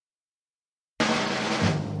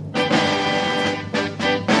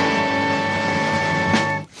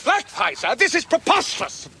Flakfizer. This is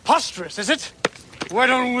preposterous. Preposterous, is it? Why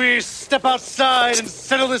don't we step outside and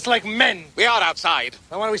settle this like men? We are outside.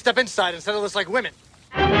 Then why don't we step inside and settle this like women?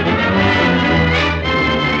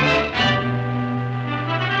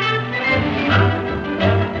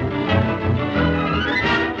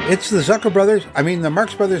 It's the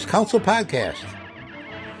Marx Brothers Council podcast.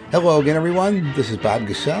 Hello again, everyone. This is Bob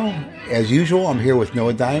Gassell. As usual, I'm here with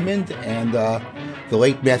Noah Diamond and the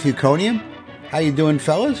late Matthew Conium. How you doing,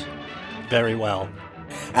 fellas? Very well.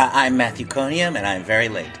 I'm Matthew Conium, and I'm very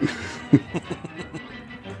late.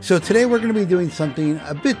 So today we're going to be doing something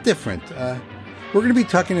a bit different. We're going to be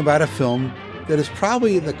talking about a film that is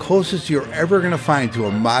probably the closest you're ever going to find to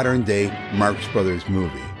a modern-day Marx Brothers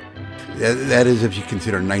movie. That is, if you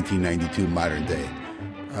consider 1992 modern day.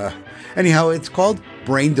 Anyhow, it's called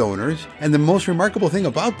Brain Donors, and the most remarkable thing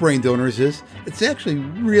about Brain Donors is it's actually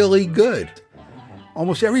really good.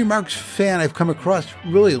 Almost every Marx fan I've come across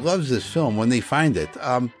really loves this film when they find it.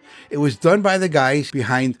 It was done by the guys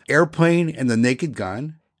behind Airplane and The Naked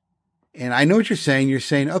Gun. And I know what you're saying. You're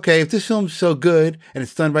saying, okay, if this film's so good and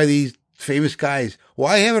it's done by these famous guys,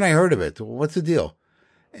 why haven't I heard of it? What's the deal?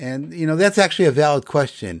 And, that's actually a valid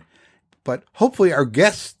question. But hopefully our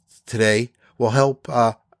guests today will help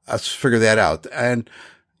us figure that out. And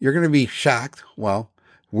you're going to be shocked. Well,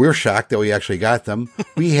 we're shocked that we actually got them.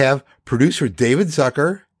 We have producer David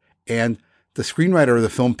Zucker and the screenwriter of the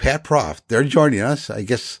film, Pat Proft. They're joining us. I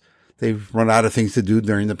guess they've run out of things to do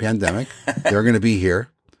during the pandemic. They're going to be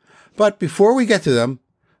here. But before we get to them,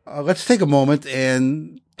 let's take a moment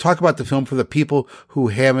and talk about the film for the people who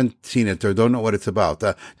haven't seen it or don't know what it's about.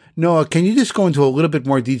 Noah, can you just go into a little bit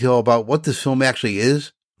more detail about what this film actually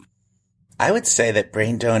is? I would say that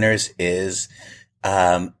Brain Donors is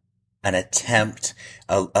an attempt,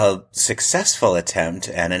 a successful attempt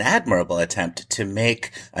and an admirable attempt to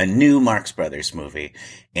make a new Marx Brothers movie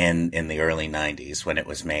in the early 90s when it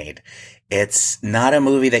was made. It's not a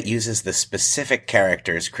movie that uses the specific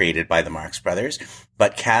characters created by the Marx Brothers,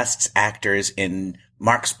 but casts actors in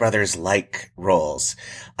Marx Brothers-like roles.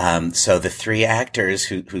 So the three actors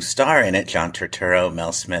who star in it, John Turturro,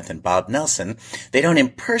 Mel Smith, and Bob Nelson, they don't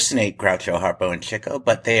impersonate Groucho, Harpo, and Chico,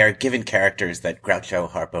 but they are given characters that Groucho,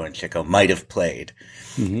 Harpo, and Chico might have played.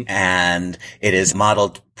 Mm-hmm. And it is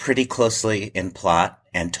modeled pretty closely in plot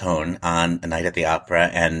and tone on A Night at the Opera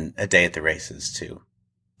and A Day at the Races, too.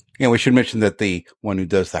 Yeah, we should mention that the one who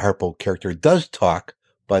does the Harpo character does talk,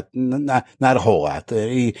 but not a whole lot.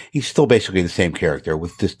 He's still basically the same character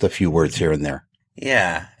with just a few words here and there.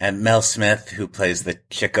 Yeah, and Mel Smith, who plays the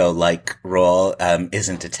Chico-like role,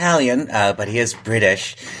 isn't Italian, but he is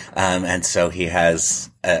British, and so he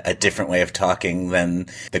has a different way of talking than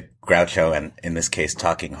the Groucho and, in this case,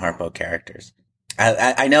 talking Harpo characters.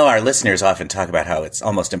 I know our listeners often talk about how it's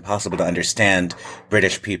almost impossible to understand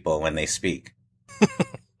British people when they speak.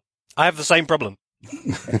 I have the same problem.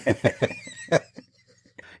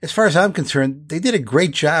 As far as I'm concerned, they did a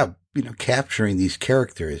great job, capturing these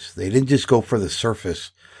characters. They didn't just go for the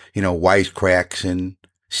surface, wisecracks and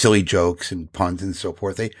silly jokes and puns and so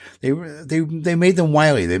forth. They made them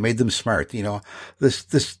wily. They made them smart.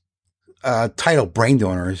 This title, Brain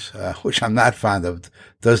Donors, which I'm not fond of,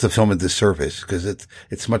 does the film a disservice because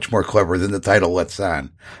it's much more clever than the title lets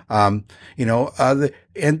on. And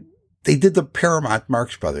they did the Paramount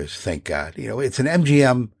Marx Brothers, thank God. It's an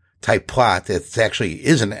MGM type plot. It actually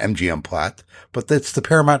is an MGM plot, but it's the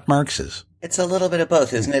Paramount Marxes. It's a little bit of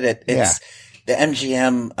both, isn't it? It's the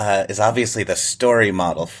MGM is obviously the story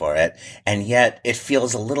model for it, and yet it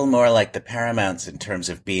feels a little more like the Paramounts in terms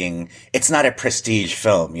of being. It's not a prestige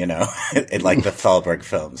film, like the Thalberg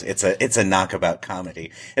films. It's a knockabout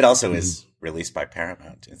comedy. It also is released by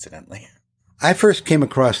Paramount, incidentally. I first came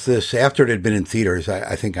across this after it had been in theaters,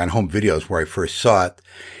 I think on home videos where I first saw it.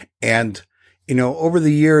 And, over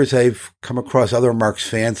the years, I've come across other Marx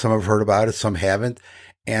fans. Some have heard about it, some haven't.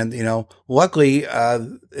 And, luckily,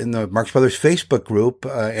 in the Marx Brothers Facebook group,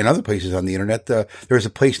 and other places on the internet, there's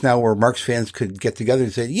a place now where Marx fans could get together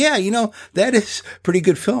and say, yeah, that is a pretty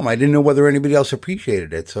good film. I didn't know whether anybody else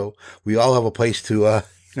appreciated it. So we all have a place to,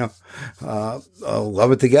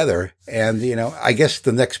 love it together. And, I guess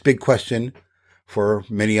the next big question for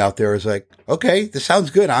many out there is like, okay, this sounds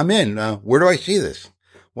good. I'm in. Where do I see this?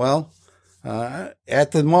 Well,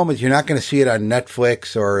 at the moment, you're not going to see it on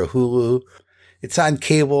Netflix or Hulu. It's on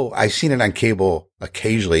cable. I've seen it on cable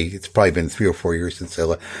occasionally. It's probably been 3 or 4 years since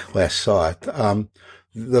I last saw it.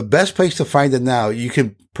 The best place to find it now, you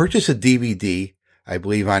can purchase a DVD, I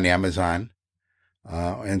believe, on Amazon.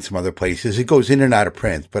 and some other places. It goes in and out of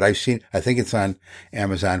print, but I think it's on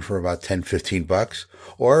Amazon for about $10-15.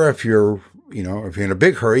 Or if you're in a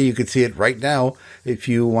big hurry, you can see it right now. If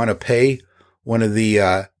you want to pay one of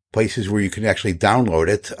the, places where you can actually download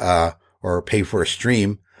it, or pay for a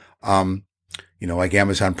stream, like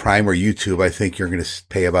Amazon Prime or YouTube, I think you're going to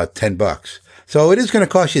pay about $10. So it is going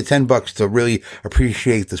to cost you $10 to really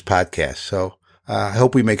appreciate this podcast. So, I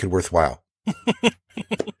hope we make it worthwhile.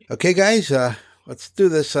 Okay, guys, let's do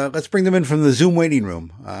this. Let's bring them in from the Zoom waiting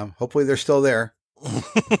room. Hopefully they're still there.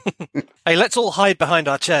 Hey, let's all hide behind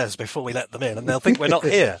our chairs before we let them in, and they'll think we're not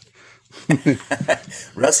here.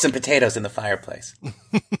 Roast some potatoes in the fireplace.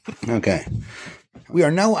 Okay. We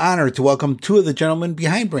are now honored to welcome two of the gentlemen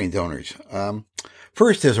behind Brain Donors.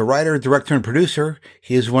 First, as a writer, director, and producer,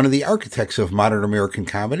 he is one of the architects of modern American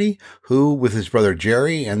comedy, who, with his brother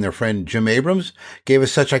Jerry and their friend Jim Abrams, gave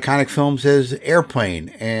us such iconic films as Airplane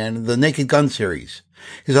and the Naked Gun series.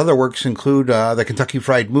 His other works include the Kentucky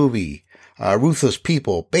Fried Movie, Ruthless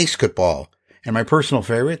People, Basketball, and my personal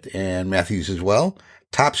favorite, and Matthew's as well,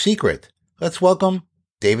 Top Secret. Let's welcome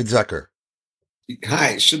David Zucker.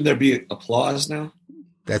 Hi, shouldn't there be applause now?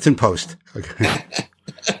 That's in post. Okay.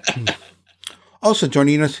 Also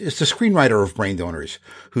joining us is the screenwriter of Brain Donors,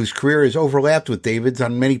 whose career is overlapped with David's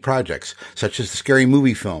on many projects, such as the Scary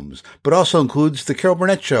Movie films, but also includes The Carol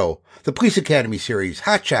Burnett Show, the Police Academy series,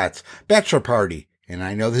 Hot Shots, Bachelor Party, and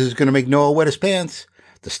I know this is going to make Noah wet his pants,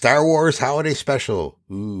 the Star Wars Holiday Special.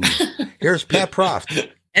 Ooh. Here's Pat Proft.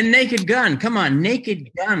 And Naked Gun. Come on, Naked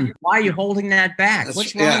Gun. Why are you holding that back?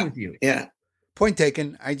 What's wrong with you? Yeah. Point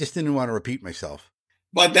taken. I just didn't want to repeat myself.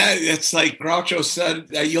 But it's like Groucho said,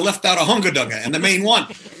 you left out a hungadunga and the main one.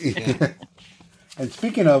 Yeah. And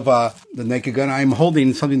speaking of the Naked Gun, I'm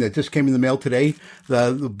holding something that just came in the mail today,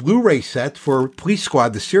 the Blu-ray set for Police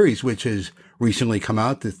Squad, the series, which has recently come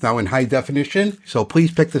out. It's now in high definition, so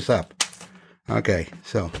please pick this up. Okay,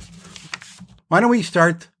 so why don't we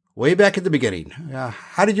start way back at the beginning?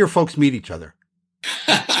 How did your folks meet each other?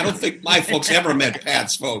 I don't think my folks ever met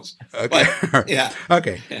Pat's folks. Okay. But, yeah.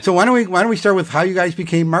 Okay. So why don't we start with how you guys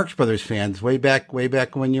became Marx Brothers fans way back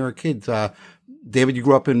when you were kids? David, you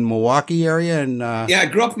grew up in Milwaukee area, and yeah, I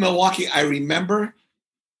grew up in Milwaukee. I remember.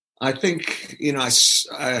 I think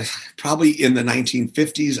I probably in the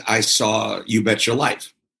 1950s I saw You Bet Your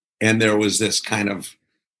Life, and there was this kind of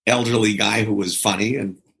elderly guy who was funny,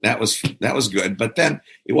 and that was good. But then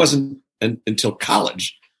it wasn't until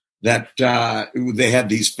college that they had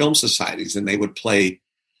these film societies, and they would play,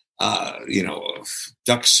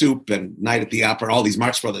 Duck Soup and Night at the Opera, all these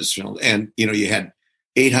Marx Brothers films. And, you had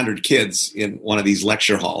 800 kids in one of these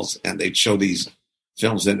lecture halls, and they'd show these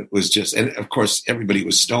films. And it was just, and of course, everybody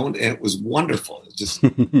was stoned, and it was wonderful. It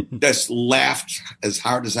just laughed as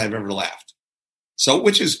hard as I've ever laughed. So,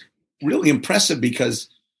 which is really impressive because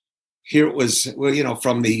here it was,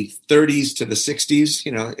 from the 30s to the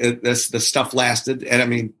 60s, the stuff lasted. And I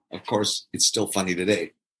mean, of course, it's still funny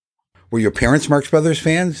today. Were your parents Marx Brothers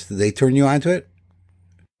fans? Did they turn you onto it?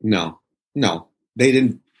 No, they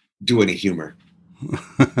didn't do any humor.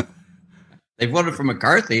 They voted for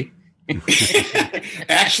McCarthy.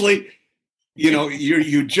 Actually,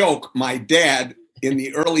 you joke. My dad in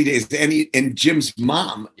the early days, and Jim's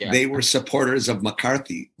mom, They were supporters of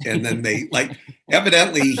McCarthy, and then they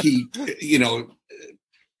evidently he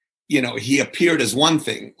appeared as one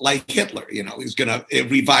thing, like Hitler. He's going to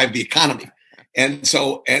revive the economy. And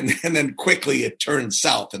so, and then quickly it turned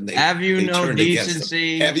south, and they have you they no turned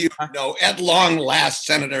decency? Have you no? At long last,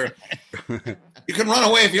 Senator, you can run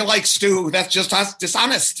away if you like, Stu. That's just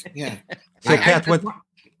dishonest. Yeah. So, Pat,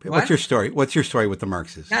 what's your story? What's your story with the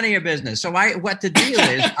Marxists? None of your business. So, what the deal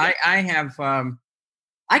is? I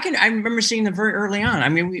remember seeing them very early on. I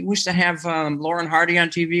mean, we used to have Lauren Hardy on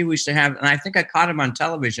TV. We used to have, and I think I caught him on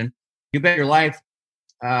television. You Bet Your Life.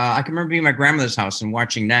 I can remember being at my grandmother's house and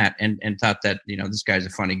watching that, and thought that this guy's a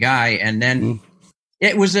funny guy. And then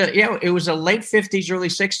it was a late 50s, early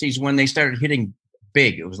 60s when they started hitting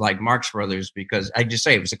big. It was like Marx Brothers, because I just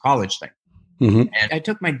say it was a college thing. Mm-hmm. And I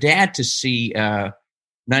took my dad to see Night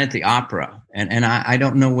at the Opera, and I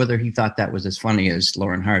don't know whether he thought that was as funny as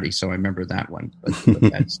Lauren Hardy. So I remember that one. But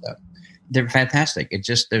that stuff, they're fantastic.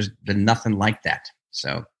 There's been nothing like that.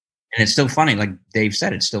 So, and it's still funny. Like Dave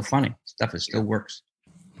said, it's still funny. Stuff it still works.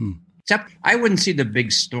 Except I wouldn't see The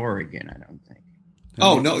Big Store again, I don't think.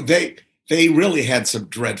 Oh, no, they really had some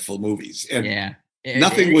dreadful movies. And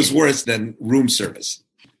nothing was worse than Room Service.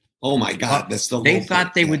 Oh, my God. That's they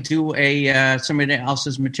thought they would do somebody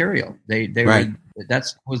else's material. They right.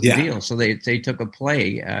 That was the deal. So they took a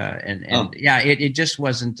play, it just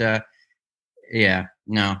wasn't,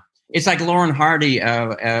 no. It's like Lauren Hardy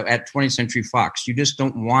at 20th Century Fox. You just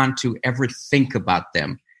don't want to ever think about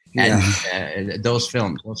them. And those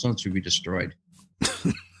films should be destroyed.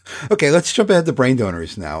 Okay, let's jump ahead to Brain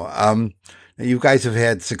Donors now. You guys have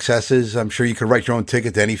had successes. I'm sure you could write your own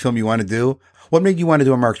ticket to any film you want to do. What made you want to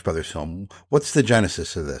do a Marx Brothers film? What's the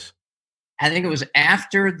genesis of this? I think it was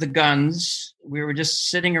after the guns. We were just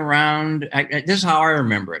sitting around. This is how I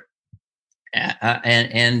remember it.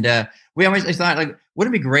 And we always thought, like,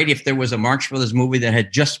 wouldn't it be great if there was a Marx Brothers movie that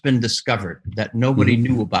had just been discovered that nobody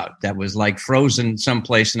knew about, that was like frozen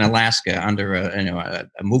someplace in Alaska under a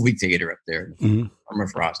movie theater up there,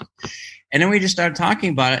 permafrost. And then we just started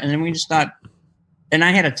talking about it, and then we just thought, and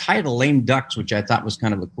I had a title, Lame Ducks, which I thought was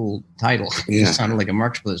kind of a cool title. It sounded like a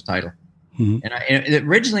Marx Brothers title. And it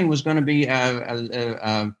originally was going to be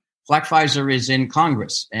Flakfizer is in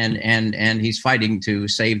Congress, and he's fighting to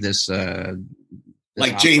save this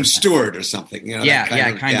like James Stewart or something,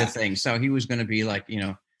 kind of thing. So he was going to be like,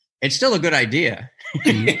 it's still a good idea,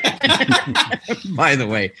 by the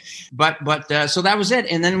way. But so that was it.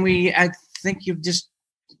 And then I think you've just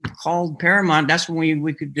called Paramount. That's when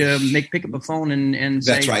we could pick up a phone and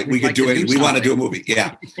say, that's right. We could do it. We want to do a movie.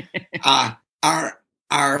 Yeah.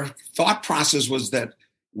 Our thought process was that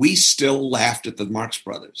we still laughed at the Marx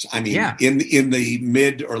Brothers. I mean, in the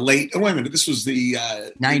mid or late, wait a minute, this was the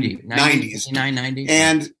 90s. 90.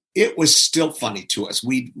 And it was still funny to us.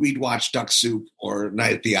 We'd watch Duck Soup or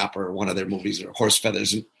Night at the Opera, or one of their movies, or Horse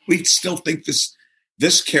Feathers, and we'd still think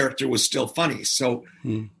this character was still funny. So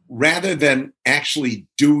rather than actually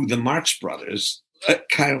do the Marx Brothers,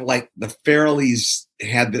 kind of like the Farrellys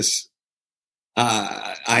had this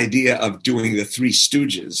idea of doing the Three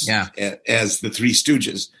Stooges as the Three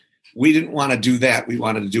Stooges. We didn't want to do that. We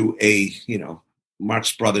wanted to do a,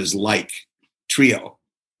 Marx Brothers-like trio.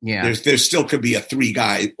 Yeah. There still could be a three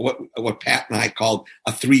guy, what Pat and I called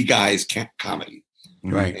a three guys comedy.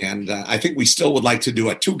 Right. And I think we still would like to do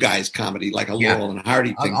a two guys comedy, like a Laurel and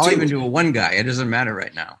Hardy thing. I'll even do a one guy. It doesn't matter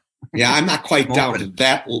right now. Yeah. I'm not quite down to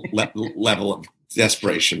that level of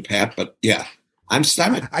desperation, Pat, but yeah. I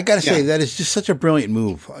got to say, that is just such a brilliant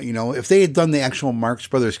move. If they had done the actual Marx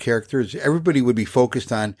Brothers characters, everybody would be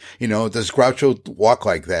focused on, does Groucho walk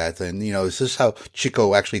like that? And, is this how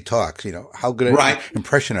Chico actually talks? How good an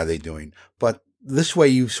impression are they doing? But this way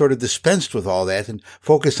you sort of dispensed with all that and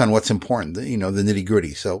focused on what's important, the nitty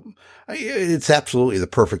gritty. So it's absolutely the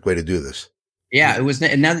perfect way to do this. Yeah, it was.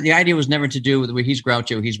 Now the idea was never to do with he's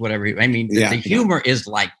Groucho, he's whatever. I mean, the humor is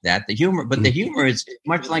like that. The humor is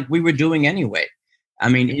much like we were doing anyway. I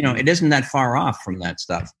mean, it isn't that far off from that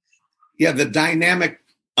stuff. Yeah, the dynamic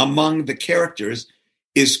among the characters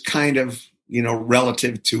is kind of,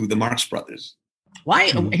 relative to the Marx Brothers. Why?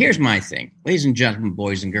 Here's my thing, ladies and gentlemen,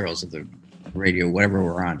 boys and girls of the radio, whatever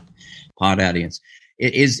we're on, pod audience,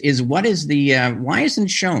 is what is the why isn't it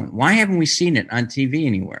shown? Why haven't we seen it on TV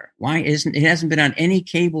anywhere? Why isn't it? Hasn't been on any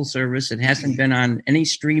cable service. It hasn't been on any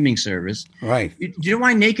streaming service. Right. Do you know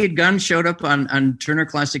why Naked Gun showed up on Turner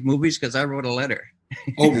Classic Movies? Because I wrote a letter.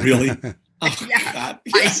 Oh, really? Oh, God.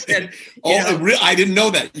 I said, I didn't know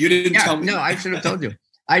that. You didn't tell me. No, I should have told you.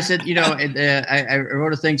 I said, I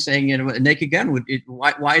wrote a thing saying, Naked Gun,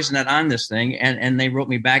 why isn't that on this thing? And they wrote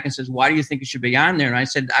me back and says, why do you think it should be on there? And I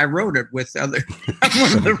said, I wrote it with I'm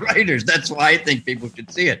one of the writers. That's why I think people should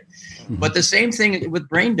see it. But the same thing with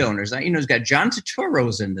Brain Donors. It's got John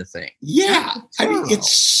Turturro's in the thing. Yeah. I mean,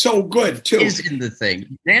 it's so good, too. Is in the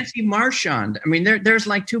thing. Nancy Marchand. I mean, there's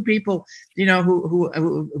like two people,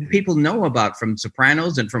 who people know about from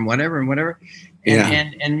Sopranos and from whatever and whatever.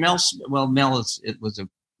 And Mel was a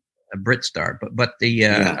Brit star, but the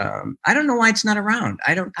I don't know why it's not around.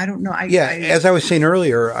 I don't know. As I was saying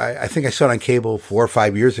earlier, I think I saw it on cable 4 or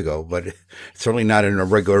 5 years ago, but it's certainly not in a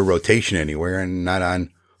regular rotation anywhere, and not on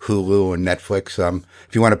Hulu and Netflix.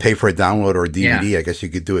 If you want to pay for a download or a DVD, I guess you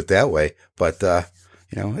could do it that way. But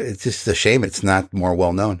it's just a shame it's not more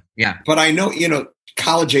well known. Yeah, but I know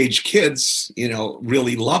college age kids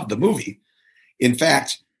really love the movie. In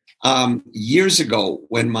fact, years ago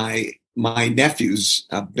when my nephews,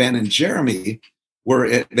 Ben and Jeremy, were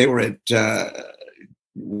at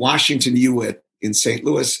Washington U in St.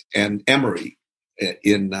 Louis and Emory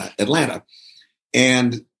in Atlanta.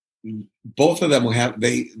 And both of them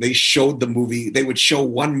they showed the movie. They would show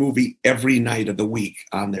one movie every night of the week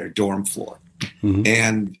on their dorm floor.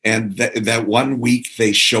 Mm-hmm. And that 1 week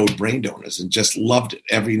they showed Brain Donors and just loved it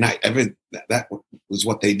every night. That was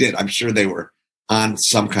what they did. I'm sure they were on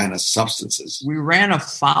some kind of substances. We ran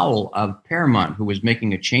afoul of Paramount, who was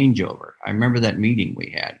making a changeover. I remember that meeting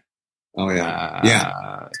we had. Oh,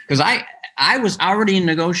 yeah. Because I was already in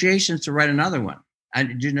negotiations to write another one.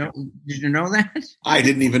 Did you know that? I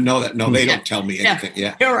didn't even know that. No, they don't tell me anything.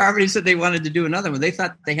 Yeah. They already said they wanted to do another one. They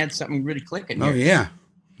thought they had something really clicking. Oh, yeah.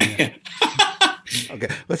 Okay,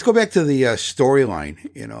 let's go back to the storyline,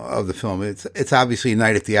 of the film. It's obviously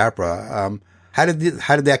Night at the Opera. How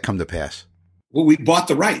did that come to pass? Well, we bought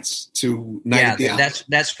the rights to Night at the Opera.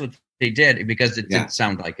 That's what they did because it didn't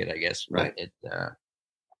sound like it, I guess. Right.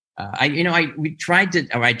 I tried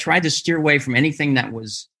to steer away from anything that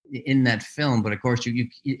was in that film, but of course,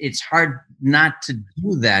 it's hard not to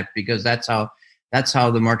do that because that's how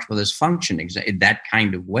the Marx Brothers function in that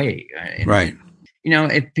kind of way. Right.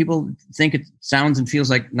 If people think it sounds and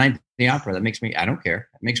feels like Night at the Opera, I don't care.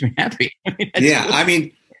 It makes me happy.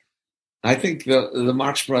 I think the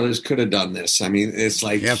Marx Brothers could have done this. I mean, it's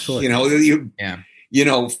like, absolutely.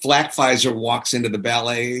 Flakfizer walks into the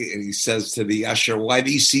ballet and he says to the usher, "Why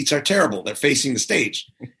these seats are terrible? They're facing the stage."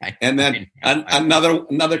 And then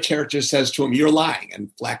another character says to him, "You're lying."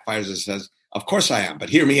 And Flakfizer says, "Of course I am, but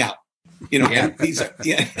hear me out." And these are,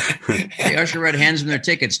 The usher hands them their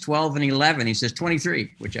tickets, 12 and 11. He says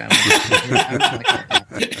 23, which I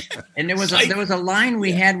and there was a line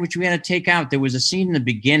we had which we had to take out. There was a scene in the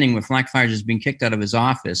beginning where Flakfizer is being kicked out of his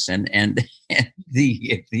office, and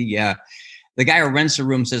the guy who rents the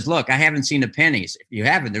room says, "Look, I haven't seen the pennies. If you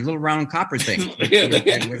haven't, they're little round copper things."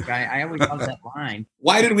 I always love that line.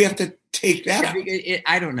 Why did we have to take that out?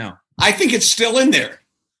 I don't know. I think it's still in there.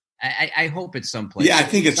 I hope it's someplace. Yeah, I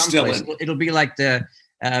think it's still in. It'll be like the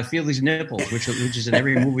Feel These Nipples, which is in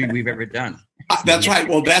every movie we've ever done. That's right.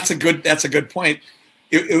 Well, that's a good point.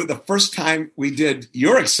 The first time we did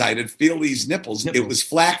You're Excited, Feel These Nipples, it was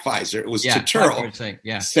Flakfizer. It was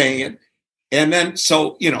Turturro saying it. And then,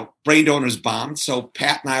 so, Brain Donors bombed. So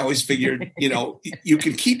Pat and I always figured, you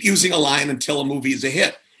can keep using a line until a movie is a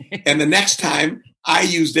hit. And the next time I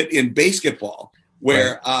used it in Basketball,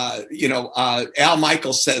 where, Al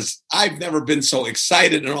Michaels says, "I've never been so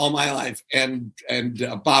excited in all my life." And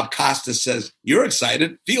Bob Costas says, "You're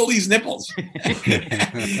excited. Feel these nipples."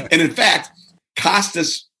 And in fact,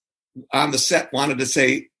 Costas on the set wanted to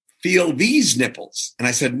say, "Feel these nipples." And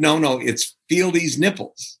I said, no, it's "feel these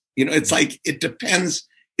nipples." It's like, it depends.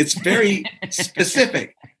 It's very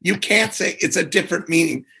specific. You can't say it's a different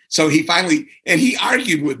meaning. So he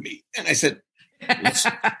argued with me. And I said,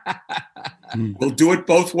 we'll do it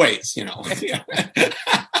both ways,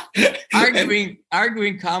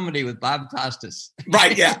 Arguing comedy with Bob Costas.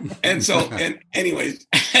 Right, yeah. And anyways,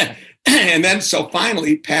 and then so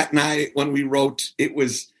finally, Pat and I, when we wrote, it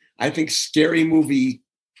was, I think, Scary Movie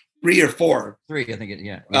 3 or 4. 3, I think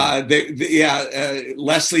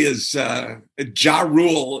Leslie is Ja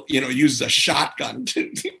Rule, uses a shotgun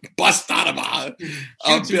to bust out of a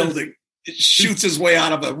building. Shoots his way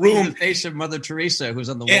out of a room. In the face of Mother Teresa, who's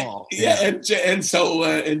on the wall.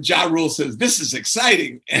 And Ja Rule says, "This is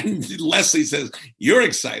exciting," and Leslie says, "You're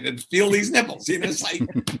excited. Feel these nipples." It's like,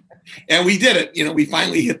 and we did it. We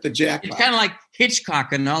finally hit the jackpot. It's kind of like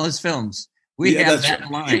Hitchcock in all his films. We have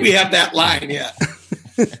that line. We have that line. Yeah.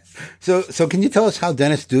 So can you tell us how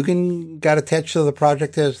Dennis Dugan got attached to the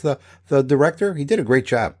project as the director? He did a great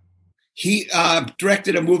job. He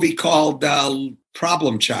directed a movie called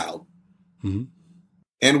Problem Child. Mm-hmm.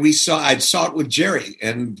 And I saw it with Jerry,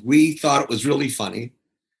 and we thought it was really funny.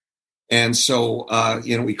 And so,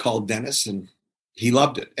 we called Dennis, and he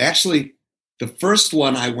loved it. Actually, the first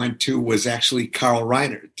one I went to was actually Carl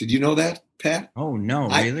Reiner. Did you know that, Pat? Oh, no,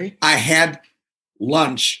 really? I had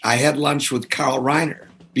lunch. I had lunch with Carl Reiner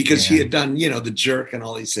because he had done, The Jerk and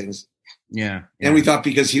all these things. Yeah. And we thought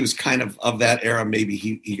because he was kind of that era, maybe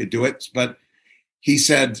he could do it. But he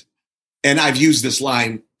said, and I've used this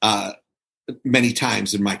line many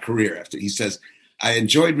times in my career after, he says, "I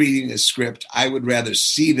enjoyed reading this script. I would rather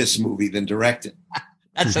see this movie than direct it."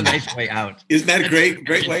 That's a nice way out. Isn't that a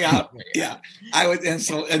great way out? Yeah. I would,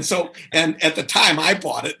 and at the time I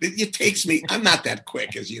bought it, it takes me, I'm not that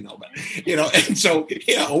quick as you know, but and so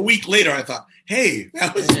a week later I thought, hey,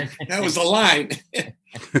 that was a line.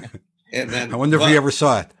 And then I wonder if he ever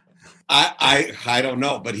saw it. I don't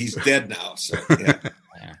know, but he's dead now. So yeah.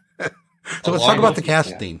 So let's talk about the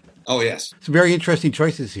casting. Yeah. Oh, yes. Some very interesting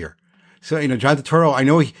choices here. So, John Turturro, I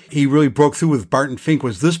know he really broke through with Barton Fink.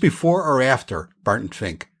 Was this before or after Barton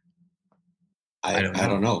Fink? I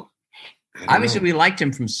don't know. Obviously, we liked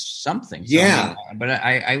him from something. So yeah. But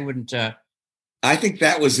I wouldn't. I think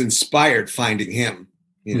that was inspired finding him.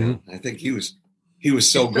 I think he was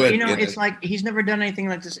so good. It's like he's never done anything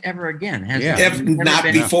like this ever again. Has he? Not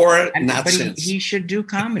before, not since. He should do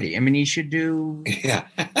comedy. I mean, he should do. Yeah.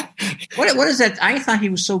 What is that? I thought he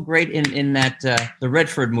was so great in that the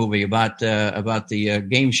Redford movie about the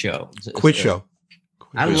game show. Quiz show.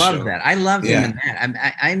 I For love sure. that. I love him Yeah. in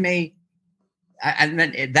that. I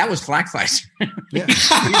meant that was Flakfizer. Yeah.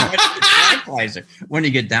 Flakfizer. When you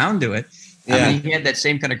get down to it, I Yeah. mean, he had that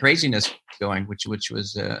same kind of craziness going, which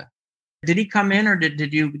was. Did he come in, or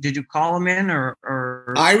did you call him in, or?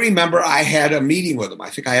 I remember I had a meeting with him. I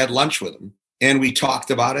think I had lunch with him, and we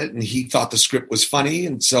talked about it. And he thought the script was funny,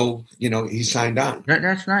 and so he signed on.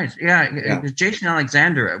 That's nice. Yeah. Jason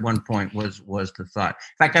Alexander at one point was the thought.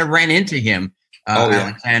 In fact, I ran into him.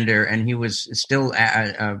 Alexander, and he was still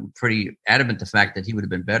pretty adamant the fact that he would have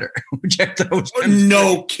been better, which I thought was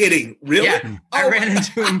No kidding, really? Yeah, I ran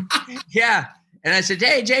into him. Yeah, and I said,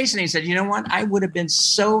 "Hey, Jason." He said, "You know what? I would have been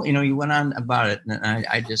so." He went on about it, and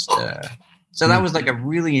I just so that was like a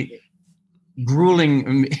really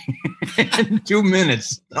grueling 2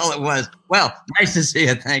 minutes. That's all it was. Well, nice to see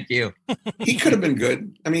you. Thank you. He could have been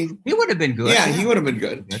good. I mean, He would have been good. yeah, he would have been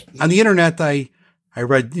good. On the internet, I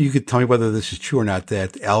read, you could tell me whether this is true or not,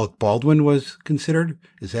 that Alec Baldwin was considered.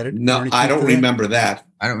 Is that it? No, I don't remember that.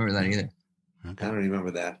 I don't remember that either. Okay. I don't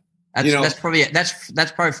remember that. That's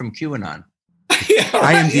probably from QAnon. Yeah,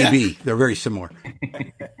 right, IMDb. They're very similar.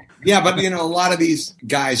 Yeah, but a lot of these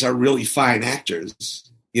guys are really fine actors.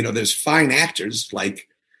 There's fine actors like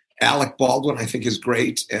Alec Baldwin, I think is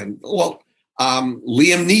great. And Liam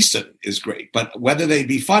Neeson is great, but whether they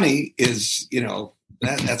be funny is,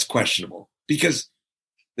 that's questionable because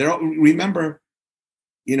remember,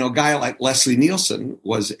 a guy like Leslie Nielsen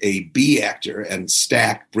was a B actor and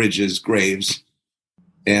Stack, Bridges, Graves,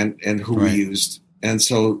 and who we used. And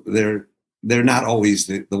so they're not always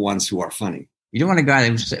the ones who are funny. You don't want a guy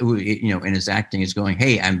who in his acting is going,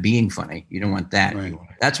 "Hey, I'm being funny." You don't want that. Right.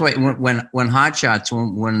 That's why when Hot Shots,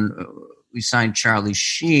 when we signed Charlie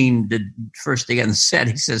Sheen, the first day on the set,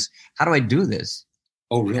 he says, "How do I do this?"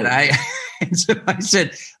 Oh, really? And so I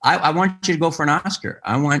said, I want you to go for an Oscar.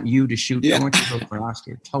 I want you to shoot. Yeah. I want you to go for an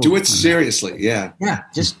Oscar. Totally. Do it seriously. Yeah. Yeah.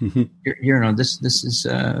 Just, this is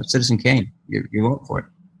Citizen Kane. You're going for it.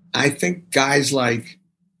 I think guys like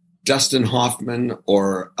Dustin Hoffman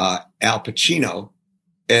or Al Pacino,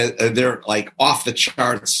 they're like off the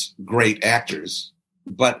charts great actors,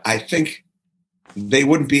 but I think I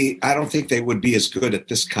don't think they would be as good at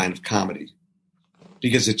this kind of comedy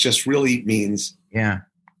because it just really means,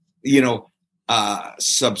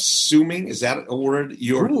 subsuming. Is that a word?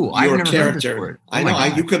 Your I've never character. heard this word. Oh, I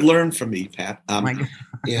know. You could learn from me, Pat.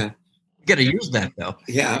 Yeah. You got to use that though.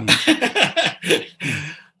 Yeah.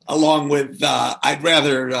 Along with, I'd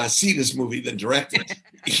rather see this movie than direct it.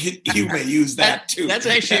 You may use that too. That's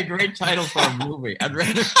actually a great title for a movie. I'd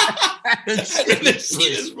rather see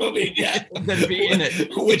this movie, yeah, than be in it.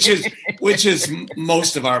 which is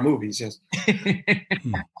most of our movies, yes.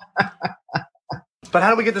 But how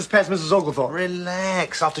do we get this past Mrs. Oglethorpe?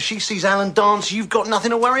 Relax. After she sees Alan dance, you've got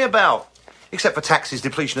nothing to worry about. Except for taxes,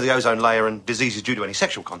 depletion of the ozone layer, and diseases due to any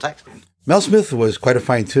sexual contact. Mel Smith was quite a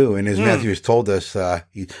find too, and as Matthews told us,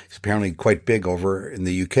 he's apparently quite big over in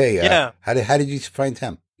the UK. Yeah. How did you find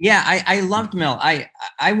him? Yeah, I loved Mel. I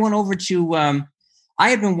went over to I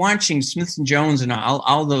had been watching Smith and Jones and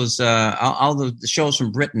all those shows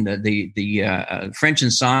from Britain, the French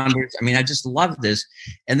and Saunders. I mean, I just loved this.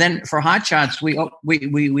 And then for Hot Shots, we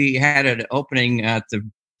had an opening at the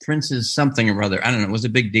Prince's something or other. I don't know. It was a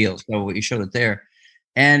big deal, so we showed it there.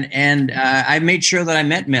 And I made sure that I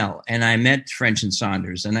met Mel, and I met French and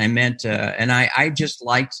Saunders, and I met and I just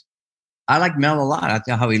liked Mel a lot. I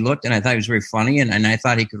thought how he looked, and I thought he was very funny, and I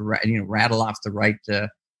thought he could rattle off the right.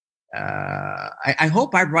 I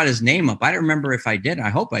hope I brought his name up. I don't remember if I did. I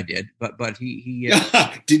hope I did. But he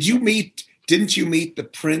Didn't you meet the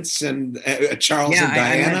Prince and Charles and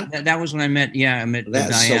Diana? That was when I met. Yeah, I met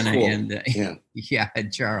That's Diana so cool. and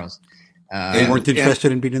and Charles. They weren't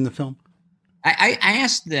interested in being in the film? I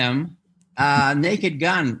asked them. Naked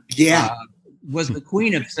Gun. Yeah. Was the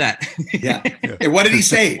Queen upset? Yeah. And what did he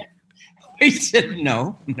say? He said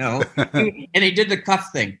no. And he did the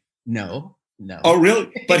cuff thing. No. Oh,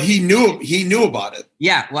 really? But he knew about it.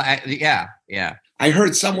 Yeah. Well, yeah. I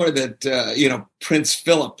heard somewhere that Prince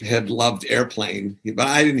Philip had loved Airplane, but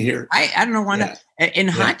I didn't hear. I don't know why not. In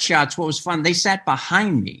Hot Shots, what was fun? They sat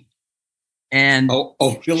behind me, and oh,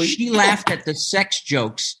 really? She laughed at the sex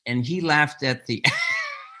jokes, and he laughed at the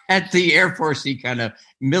at the Air Force-y kind of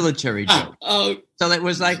military joke. So that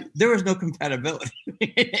was like there was no compatibility.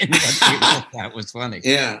 That was funny.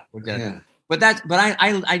 Yeah. But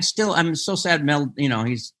I'm so sad Mel,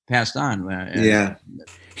 he's passed on. Yeah.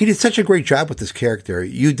 He did such a great job with this character.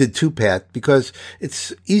 You did too, Pat, because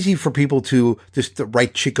it's easy for people to just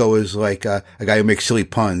write Chico as like a guy who makes silly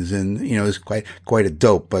puns and, is quite a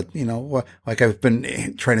dope. But, like I've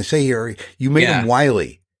been trying to say here, you made him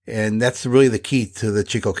wily. And that's really the key to the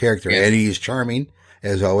Chico character. Yeah. And he's charming,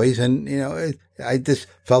 as always. And, I just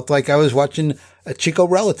felt like I was watching a Chico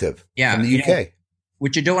relative from the UK.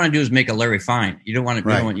 What you don't want to do is make a Larry Fine. You don't want to.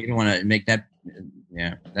 Right. You don't want to make that.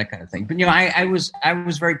 That kind of thing. But I was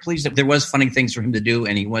very pleased that there was funny things for him to do,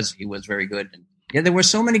 and he was very good. And, there were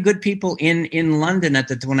so many good people in London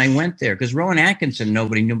when I went there, because Rowan Atkinson,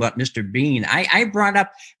 nobody knew about Mr. Bean. I brought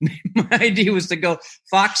up, my idea was to go,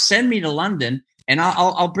 Fox, send me to London, and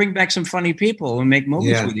I'll bring back some funny people and make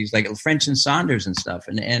movies with these, like French and Saunders and stuff.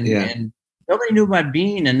 And nobody knew about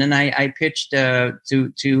Bean. And then I pitched to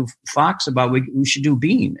Fox about we should do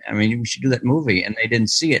Bean. I mean, we should do that movie, and they didn't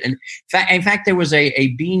see it. And in fact, there was a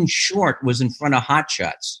Bean short was in front of Hot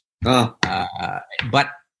Shots, but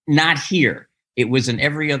not here. It was in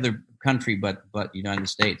every other country, but United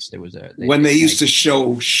States. There was when they used to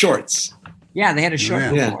show shorts. Yeah, they had a short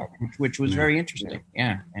before, which was very interesting.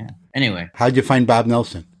 Yeah. Anyway, how'd you find Bob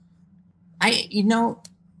Nelson? I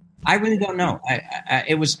really don't know.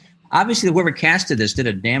 It was obviously whoever casted this did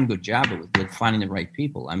a damn good job with finding the right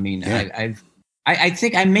people. I mean, I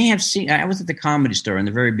think I may have seen. I was at the Comedy Store in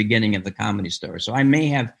the very beginning of the Comedy Store, so I may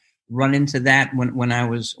have run into that when I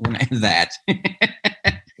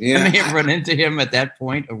I may have run into him at that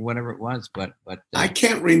point or whatever it was, but I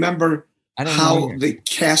can't remember how the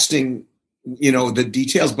casting, the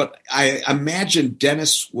details. But I imagine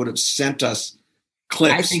Dennis would have sent us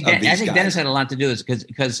clips. I think Dennis had a lot to do with this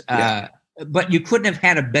because but you couldn't have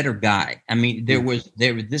had a better guy. I mean,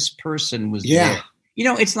 this person was there.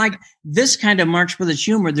 It's like this kind of Marx Brothers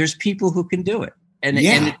humor. There's people who can do it, and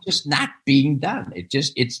it's just not being done.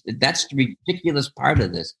 That's the ridiculous part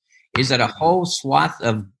of this. Is that a whole swath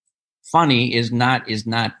of funny is not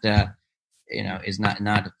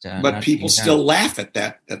but people still laugh at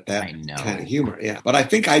that kind of humor. Yeah. But I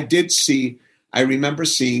think I remember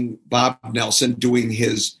seeing Bob Nelson doing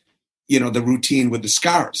his, the routine with the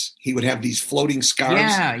scarves. He would have these floating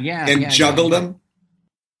scarves and juggled them.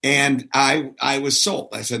 And I was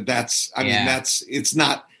sold. I said, it's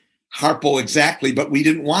not Harpo exactly, but we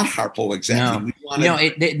didn't want Harpo exactly. No.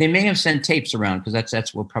 They may have sent tapes around because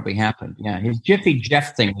that's what probably happened. Yeah, his Jiffy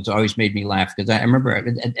Jeff thing has always made me laugh because I remember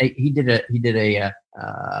he did a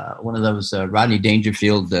one of those Rodney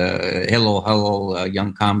Dangerfield hello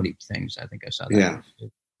young comedy things. I think I saw that. Yeah.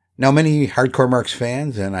 Now, many hardcore Marx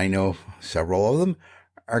fans, and I know several of them,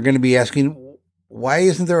 are going to be asking, why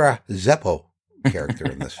isn't there a Zeppo character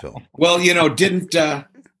in this film? Well, didn't.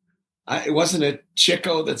 It wasn't a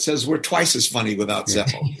Chico that says we're twice as funny without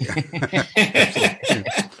Zeppo.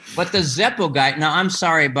 But the Zeppo guy, now I'm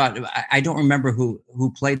sorry about, I don't remember who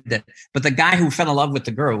played that, but the guy who fell in love with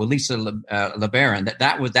the girl, with Lisa LeBaron,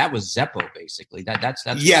 that was Zeppo basically. That's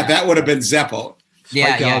that would have been Zeppo.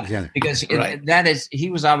 Because he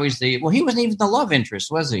was always he wasn't even the love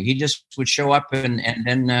interest, was he? He just would show up and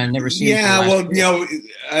then never see. Yeah,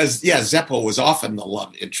 Zeppo was often the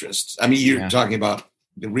love interest. I mean, you're talking about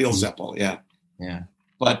the real Zeppo, yeah.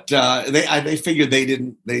 But they figured they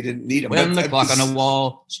didn't need him. When the clock on the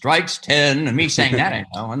wall strikes 10, and me saying that, I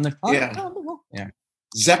know. And the clock on the wall. Yeah.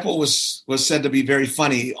 Zeppo was said to be very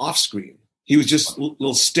funny off screen. He was just a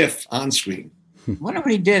little stiff on screen. I wonder what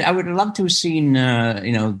he did. I would love to have seen,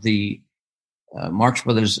 the Marx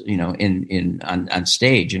Brothers, on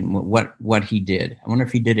stage and what he did. I wonder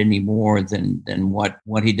if he did any more than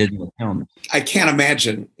what he did in the film. I can't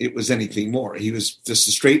imagine it was anything more. He was just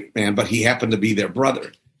a straight man, but he happened to be their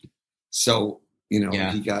brother. So, he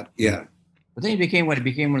got, But then he became one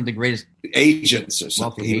of the greatest agents or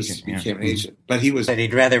something. He became an agent, but he was. But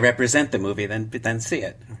he'd rather represent the movie than see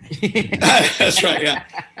it. That's right. Yeah,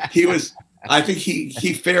 he was. I think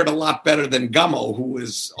he fared a lot better than Gummo, who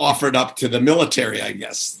was offered up to the military, I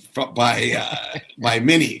guess, by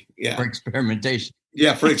Minnie. Yeah, for experimentation.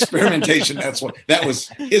 Yeah, for experimentation. That was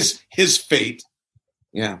his fate.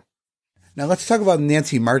 Yeah. Now let's talk about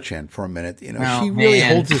Nancy Marchand for a minute. She really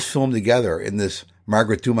holds this film together in this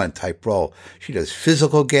Margaret Dumont type role. She does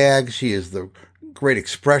physical gags. She has the great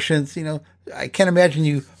expressions. I can't imagine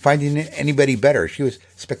you finding anybody better. She was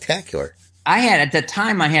spectacular. At the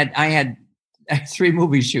time I had 3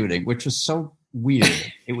 movies shooting, which was so weird.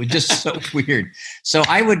 It was just so weird. So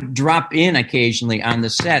I would drop in occasionally on the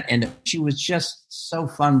set, and she was just so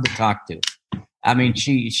fun to talk to. I mean,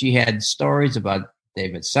 she had stories about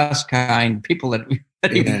David Susskind, people that we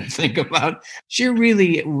didn't even think about. She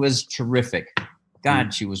really was terrific.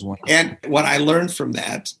 God, she was wonderful. And what I learned from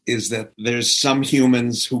that is that there's some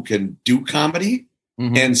humans who can do comedy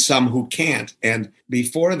and some who can't. And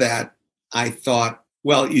before that, I thought,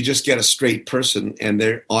 well, you just get a straight person and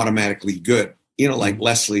they're automatically good, like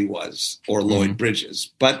Leslie was or Lloyd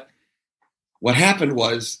Bridges. But what happened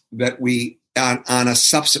was that we, on a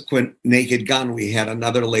subsequent Naked Gun, we had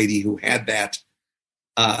another lady who had that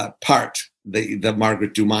part, the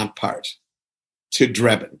Margaret Dumont part, to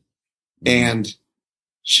Drebin, and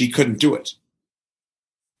she couldn't do it.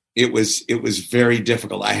 It was very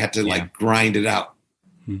difficult. I had to like grind it out,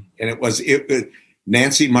 and it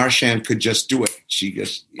Nancy Marchand could just do it. She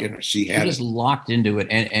just, she just locked into it,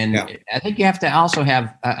 and I think you have to also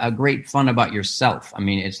have a great fun about yourself. I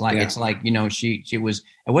mean, it's like she was.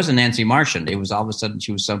 It wasn't Nancy Marchand. It was all of a sudden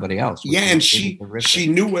she was somebody else. And she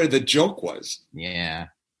knew where the joke was. Yeah,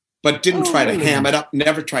 but didn't try to ham it up.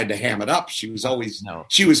 Never tried to ham it up. She was always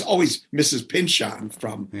Mrs. Pynchon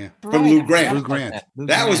from Lou Grant. Lou Grant.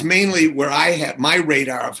 That was mainly where I had my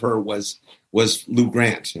radar of her was Lou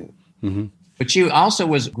Grant. Yeah. Mm-hmm. But she also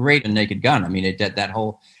was great in Naked Gun. I mean, the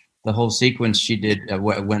whole sequence she did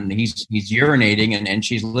when he's urinating and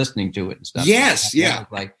she's listening to it and stuff. Yes,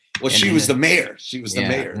 she was the mayor. She was the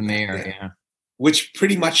mayor. The mayor, Which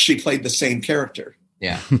pretty much she played the same character.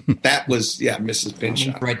 Yeah. That was, Mrs.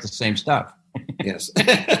 Pynchon. Write the same stuff. Yes.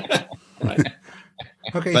 Right.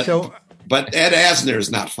 Okay, but Ed Asner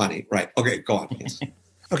is not funny. Right. Okay, go on. Yes.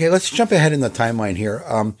 Okay, let's jump ahead in the timeline here.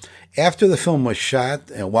 After the film was shot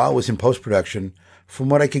and while it was in post-production, from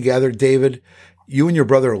what I could gather, David, you and your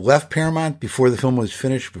brother left Paramount before the film was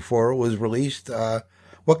finished, before it was released.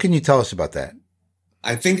 What can you tell us about that?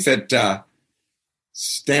 I think that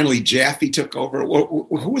Stanley Jaffe took over.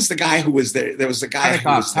 Who was the guy who was there? There was the guy who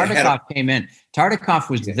was the head of... came in. Tartikoff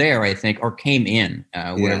was there, I think, or came in,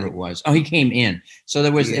 whatever it was. Oh, he came in. So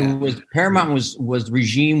there was it was Paramount was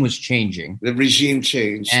regime was changing. The regime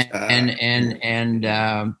changed, and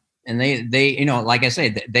they like I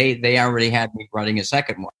say, they already had me running a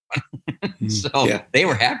second one, so they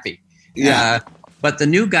were happy. Yeah, but the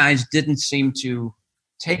new guys didn't seem to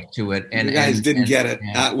take to it, and the guys didn't get it.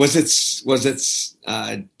 Was it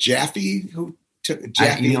Jaffe who took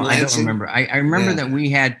Jaffe? I don't remember. I remember that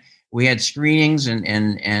we had screenings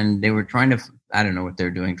and they were trying to, I don't know what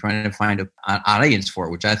they're doing, trying to find an audience for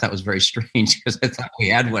it, which I thought was very strange because I thought we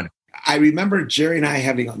had one. I remember Jerry and I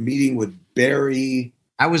having a meeting with Barry.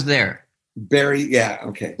 I was there. Barry, yeah,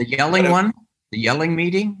 okay. The yelling one? The yelling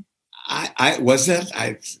meeting? I was that?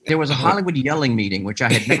 There was a Hollywood yelling meeting, which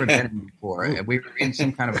I had never been in before. We were in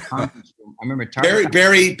some kind of a conference room. I remember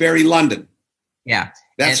Barry London. Yeah.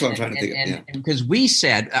 That's what I'm trying to think of. And because we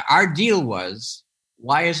said, our deal was,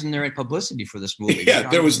 why isn't there any publicity for this movie? Yeah,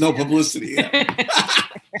 there was no publicity.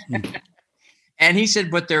 Yeah. And he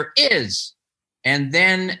said, but there is. And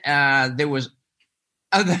then there was,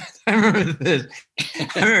 I remember this.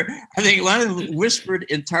 I think one of them whispered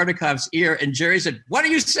in Tartikoff's ear, and Jerry said, "What are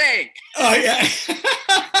you saying?" Oh, yeah.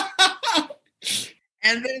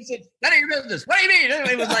 And then he said, "None of your business. What do you mean?" And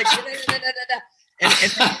it was like, and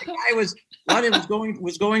the guy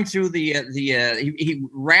was going through he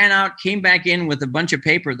ran out, came back in with a bunch of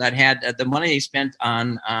paper that had the money he spent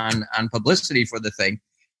on publicity for the thing.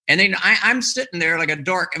 And then I'm sitting there like a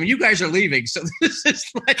dork. I mean, you guys are leaving, so this is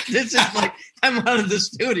like I'm out of the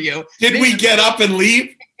studio. Did we get up and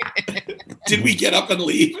leave? Did we get up and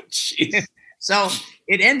leave? Jeez. So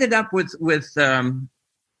it ended up with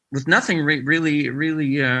nothing really. It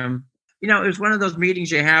was one of those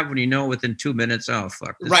meetings you have when you know within 2 minutes. Oh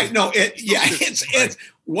fuck! Right? No, it's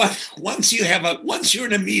once you're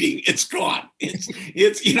in a meeting, it's gone. It's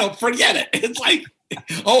forget it. It's like.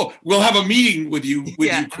 Oh, we'll have a meeting with you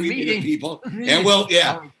creative people, and No, it's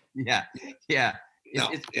yeah.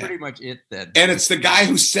 pretty much it then. And it's the guy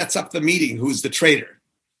who sets up the meeting who's the traitor.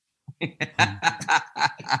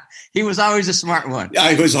 He was always a smart one.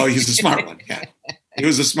 Yeah, he was always a smart one. Yeah, he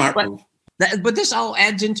was a smart move. But this all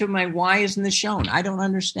adds into my why isn't this shown? I don't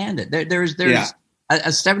understand it. There's a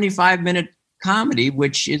 75-minute comedy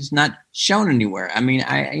which is not shown anywhere. I mean,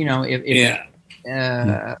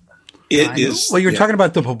 It is. Well, you're talking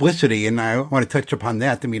about the publicity, and I want to touch upon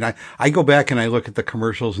that. I mean, I go back and I look at the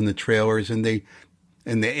commercials and the trailers and the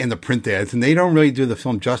print ads, and they don't really do the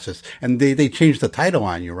film justice. And they changed the title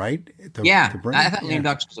on you, right? I thought Lame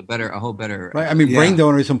Ducks was a whole better. Right. I mean, Brain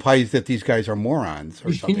Donors implies that these guys are morons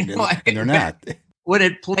or something, and they're not. When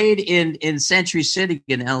it played in Century City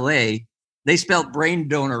in L.A., they spelled brain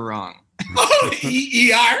donor wrong. Oh,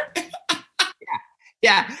 E-E-R?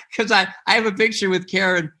 Yeah, because I have a picture with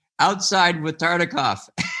Karen outside with Tartikoff.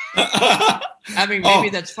 I mean, maybe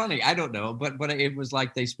that's funny. I don't know, but it was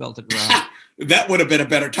like they spelt it wrong. That would have been a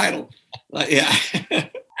better title. Yeah.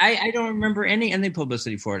 I don't remember any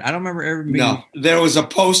publicity for it. I don't remember ever. No, there was a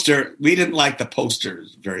poster. We didn't like the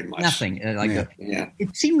posters very much. Nothing.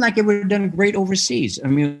 It seemed like it would have done great overseas. I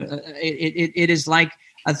mean, it is like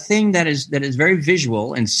a thing that is very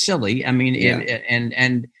visual and silly. I mean,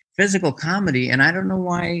 and physical comedy. And I don't know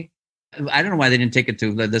why they didn't take it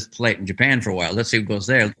to let's play it in Japan for a while. Let's see what goes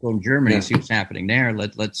there. Let's go in Germany, see what's happening there.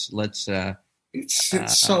 Let's.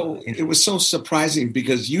 It was so surprising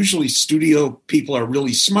because usually studio people are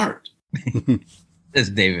really smart. That's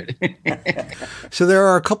David. So there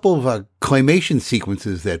are a couple of claymation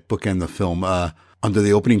sequences that bookend the film under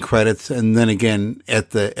the opening credits, and then again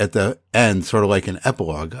at the end, sort of like an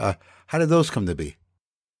epilogue. How did those come to be?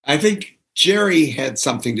 I think Jerry had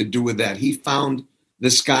something to do with that. He found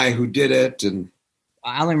this guy who did it, and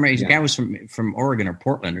Alan Ray's guy was from Oregon or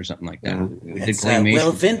Portland or something like that. It's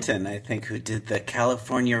Will Vinton, I think, who did the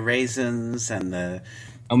California Raisins and the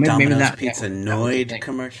Domino's Pizza Noid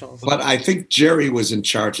commercials. But I think Jerry was in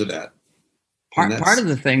charge of that. Part of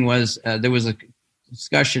the thing was there was a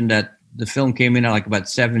discussion that the film came in at like about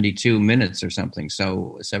 72 minutes or something,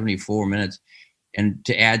 so 74 minutes, and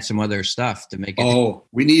to add some other stuff to make it. Oh,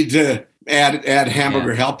 we need to add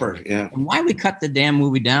Hamburger Helper. Yeah. And why we cut the damn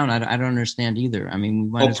movie down, I don't understand either. I mean, we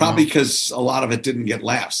might probably because a lot of it didn't get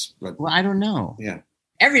laughs. But, well, I don't know. Yeah.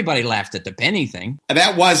 Everybody laughed at the penny thing.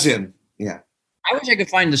 That was him. Yeah. I wish I could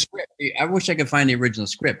find the script. I wish I could find the original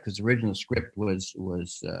script, because the original script was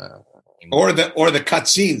or the cut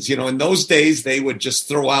scenes. You know, in those days they would just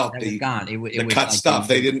throw out the cut like stuff.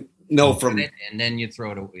 They didn't know from it, and then you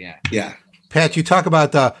throw it away. Yeah. Yeah. Pat, you talk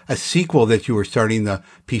about a sequel that you were starting to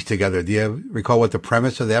piece together. Do you recall what the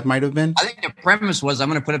premise of that might have been? I think the premise was I'm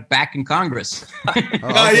going to put it back in Congress.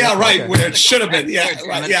 Yeah, right, where it should have been. Yeah,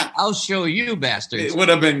 right, yeah. I'll show you, bastards. It would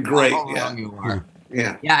have been great. How wrong you are.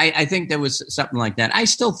 Yeah, yeah. I think there was something like that. I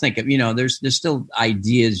still think of, there's still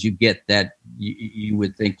ideas you get that you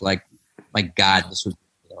would think like, my God, this was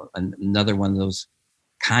another one of those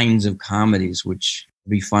kinds of comedies which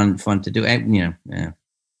would be fun to do. Yeah.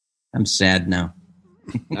 I'm sad now.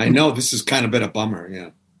 I know this has kind of been a bummer.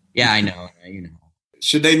 Yeah. Yeah, I know.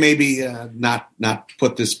 Should they maybe not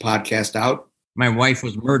put this podcast out? My wife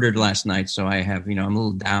was murdered last night, so I have, I'm a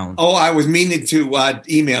little down. Oh, I was meaning to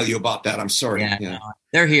email you about that. I'm sorry. Yeah. No,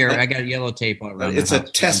 they're here. I got yellow tape all around. It's a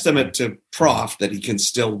testament to Proft that he can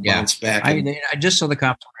still bounce back. I just saw the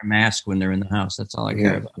cops wear a mask when they're in the house. That's all I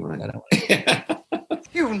care about. Right.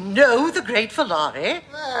 You know the great Valari?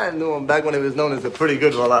 I knew him back when he was known as the pretty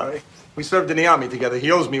good Valari. We served in the army together.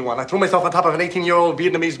 He owes me one. I threw myself on top of an 18-year-old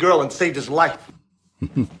Vietnamese girl and saved his life.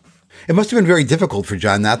 It must have been very difficult for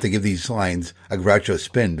John not to give these lines a Groucho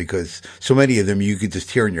spin, because so many of them you could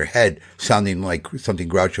just hear in your head sounding like something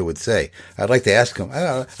Groucho would say. I'd like to ask him.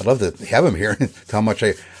 I'd love to have him here and tell how much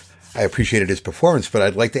I appreciated his performance, but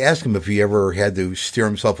I'd like to ask him if he ever had to steer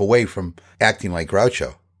himself away from acting like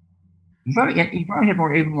Groucho. He probably had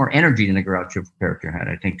even more energy than the Groucho character had,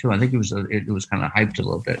 I think, too. I think it was kind of hyped a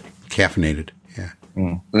little bit. Caffeinated,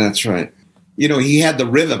 yeah. That's right. He had the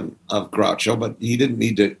rhythm of Groucho, but he didn't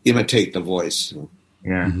need to imitate the voice. So.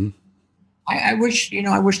 Yeah. Mm-hmm. I wish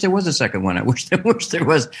there was a second one. I wish there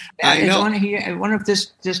was. I know. I wonder if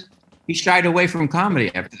this just he shied away from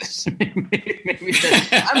comedy after this. Maybe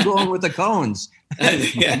I'm going with the Coens. And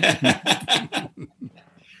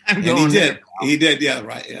he did, yeah,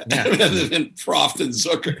 right, yeah. Rather than Proft and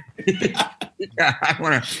Zucker.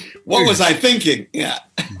 What was I thinking? Yeah.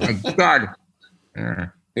 My God.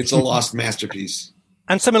 It's a lost masterpiece.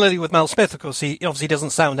 And similarly with Mel Smith, of course, he obviously doesn't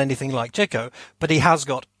sound anything like Chico, but he has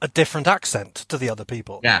got a different accent to the other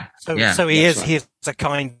people. Yeah. So he is a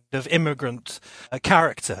kind of immigrant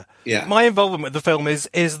character. Yeah. My involvement with the film is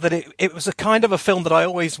that it was a kind of a film that I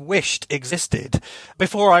always wished existed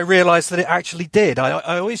before I realized that it actually did.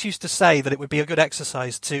 I always used to say that it would be a good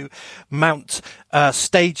exercise to mount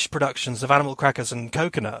stage productions of Animal Crackers and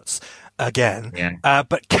Coconuts again,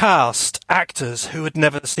 but cast actors who had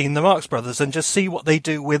never seen the Marx Brothers and just see what they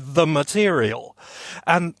do with the material.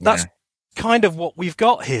 And that's kind of what we've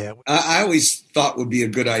got here. I always thought would be a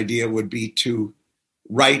good idea would be to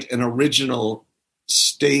write an original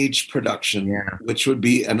stage production, which would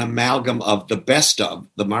be an amalgam of the best of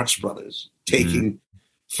the Marx Brothers, taking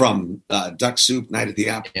from Duck Soup, Night at the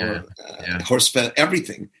Opera, Horsefest,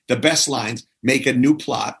 everything, the best lines, make a new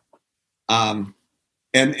plot, and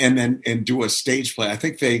then do a stage play. I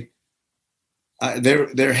think they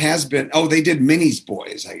there has been. Oh, they did Minnie's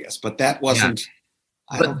Boys, I guess, but that wasn't.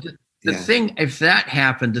 The thing, if that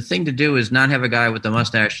happened, the thing to do is not have a guy with the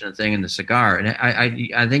mustache and the thing and the cigar. And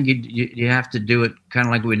I think you have to do it kind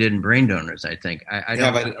of like we did in Brain Donors. I think I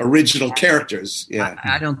have original characters. Yeah,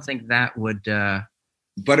 I don't think that would.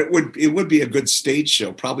 But it would be a good stage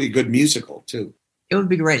show, probably a good musical too. It would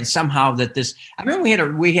be great. Somehow that this. I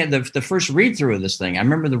remember we had the first read through of this thing. I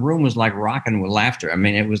remember the room was like rocking with laughter. I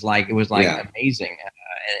mean, it was like amazing.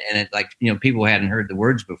 and it like people hadn't heard the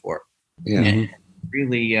words before. Yeah. And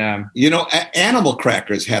really, Animal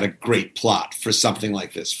Crackers had a great plot for something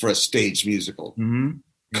like this, for a stage musical. Mm-hmm.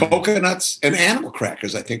 Coconuts and Animal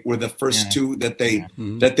Crackers, I think, were the first two that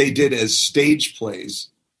they did as stage plays,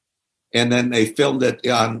 and then they filmed it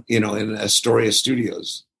on in Astoria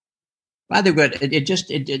Studios. Wow, they're good.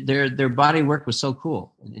 Their body work was so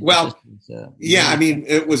cool. I mean,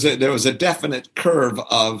 there was a definite curve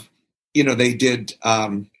of they did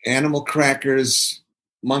Animal Crackers,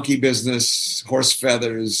 Monkey Business, Horse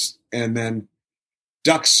Feathers, and then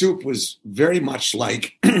Duck Soup was very much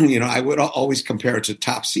like, I would always compare it to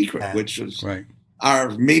Top Secret, which was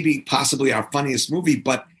possibly our funniest movie,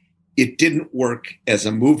 but it didn't work as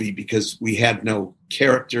a movie because we had no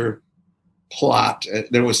character plot.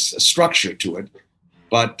 There was a structure to it,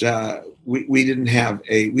 but we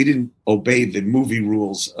didn't obey the movie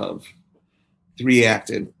rules of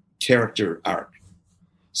 3-acted character arc.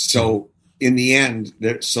 So in the end,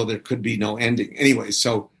 there could be no ending anyway.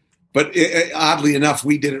 But oddly enough,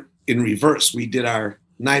 we did it in reverse. We did our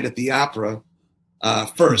Night at the Opera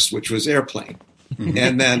first, which was Airplane,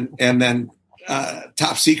 and then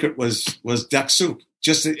Top Secret was Duck Soup.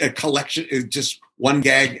 Just a collection, just one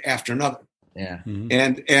gag after another. Yeah,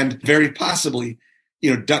 and very possibly,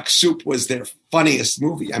 Duck Soup was their funniest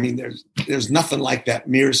movie. I mean, there's nothing like that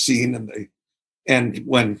mirror scene and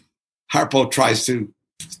when Harpo tries to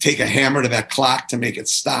take a hammer to that clock to make it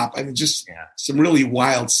stop. I mean, just some really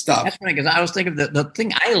wild stuff. That's funny because I was thinking the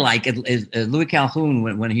thing I like is Louis Calhoun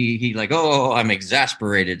when he like, oh, I'm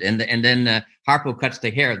exasperated, and then Harpo cuts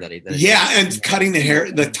the hair that he and cutting the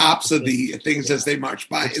hair, the tops of the things as they march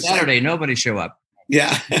by. Saturday, nobody show up.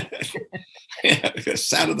 Yeah.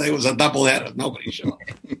 Saturday was a doubleheader. Nobody showed up.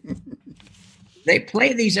 They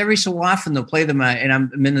play these every so often. They'll play them, and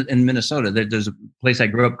I'm in Minnesota. There's a place I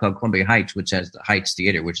grew up called Columbia Heights, which has the Heights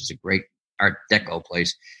Theater, which is a great Art Deco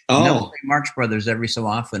place. And they'll play Marx Brothers every so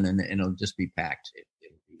often, and it'll just be packed.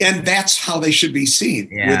 And that's how they should be seen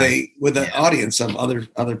with an audience of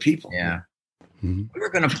other people. Yeah, we were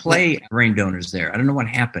going to play Brain Donors there. I don't know what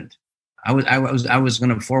happened. I was going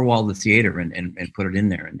to 4-wall the theater and put it in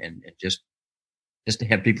there and just to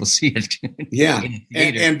have people see it. Yeah,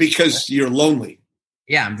 and because you're lonely.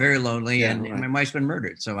 Yeah, I'm very lonely, and my wife's been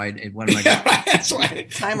murdered. So what am I doing? That's why.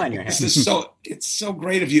 Time on your hands. It's so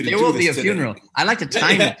great of you to do this. There will this be a today. funeral. I like to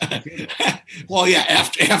time it. Well, yeah,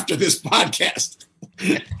 after this podcast.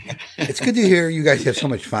 It's good to hear you guys have so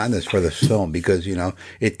much fondness for this film because,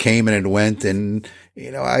 it came and it went. And,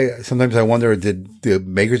 sometimes I wonder, did the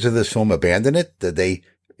makers of this film abandon it? Did they,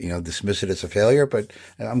 dismiss it as a failure? But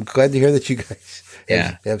I'm glad to hear that you guys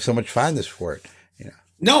have so much fondness for it.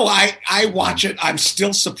 No, I watch it. I'm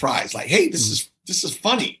still surprised. Like, hey, this is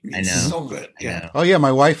funny. I know. It's so good. Yeah. Oh yeah,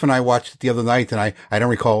 my wife and I watched it the other night, and I don't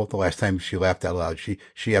recall the last time she laughed out loud.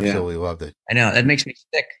 She absolutely loved it. I know that makes me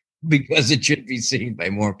sick because it should be seen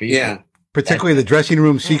by more people. Yeah. Particularly the dressing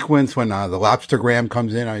room sequence when the lobstergram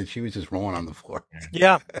comes in. She was just rolling on the floor.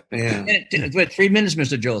 Yeah. But 3 minutes,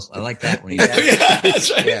 Mr. Jules. I like that one. That's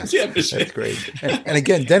right. Yeah, that's great. And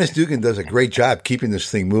again, Dennis Dugan does a great job keeping this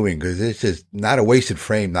thing moving because it's just not a wasted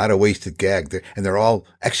frame, not a wasted gag, and they're all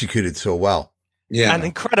executed so well. Yeah, an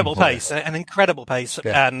incredible pace, and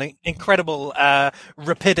incredible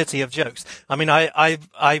rapidity of jokes. I mean, I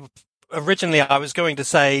originally I was going to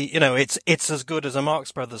say, it's as good as a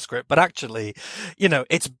Marx Brothers script, but actually,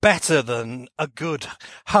 it's better than a good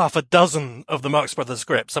half a dozen of the Marx Brothers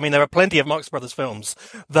scripts. I mean, there are plenty of Marx Brothers films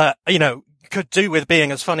that, could do with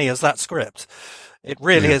being as funny as that script. It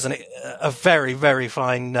really is a very, very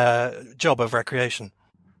fine job of recreation.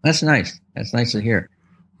 That's nice. That's nice to hear.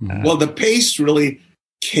 Well, the pace really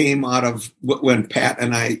came out of when Pat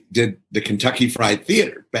and I did the Kentucky Fried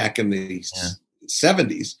Theater back in the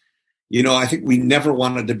 70s. I think we never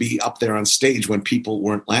wanted to be up there on stage when people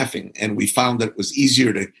weren't laughing. And we found that it was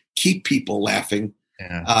easier to keep people laughing,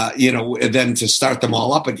 than to start them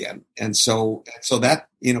all up again. And so that,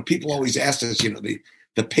 people always asked us,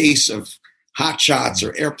 the pace of Hot Shots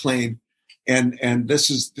or Airplane. And this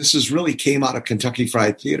is really came out of Kentucky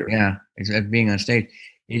Fried Theater. Yeah. It's being on stage.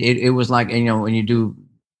 It was like, when you do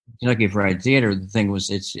Kentucky Fried Theater, the thing was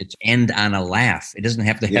it's end on a laugh. It doesn't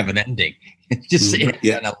have to have an ending. It's just end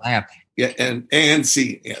on a laugh. Yeah, and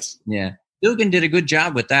see, yes. Yeah. Dugan did a good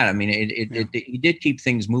job with that. I mean, he did keep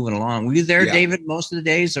things moving along. Were you there, David, most of the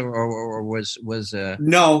days, or was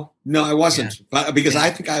No, I wasn't, because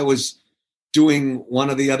I think I was doing one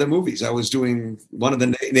of the other movies. I was doing one of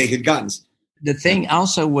the Naked Guns. the thing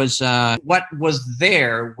also was what was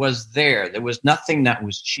there was there. There was nothing that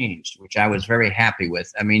was changed, which I was very happy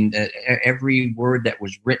with. I mean, every word that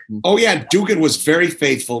was written. Oh yeah, Dugan was very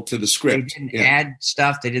faithful to the script. They didn't add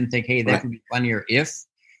stuff. They didn't think, hey, that could be funnier if.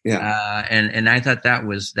 Yeah. And I thought that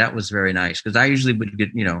was very nice, because I usually would get,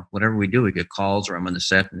 whatever we do, we get calls or I'm on the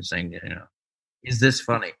set and saying, is this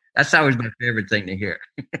funny? That's always my favorite thing to hear.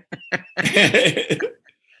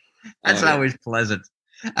 That's always pleasant.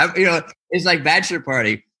 It's like Bachelor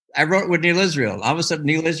Party. I wrote with Neil Israel. All of a sudden,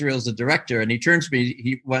 Neil Israel's the director, and he turns to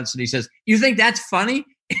me once and he says, "You think that's funny?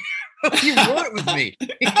 You wrote it with me."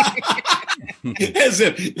 As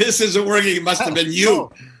if this isn't working, it must have been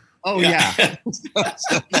you. Oh yeah.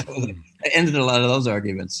 So I ended a lot of those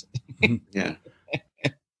arguments. Yeah.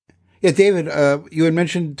 Yeah, David, you had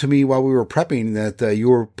mentioned to me while we were prepping that you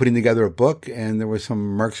were putting together a book and there was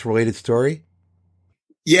some Marx-related story.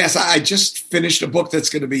 Yes, I just finished a book that's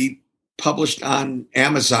going to be published on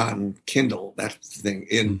Amazon Kindle, that thing,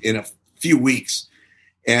 in a few weeks.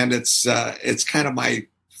 And it's kind of my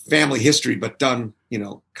family history, but done,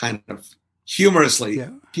 kind of humorously. Yeah.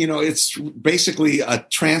 It's basically a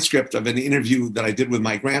transcript of an interview that I did with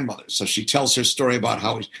my grandmother. So she tells her story about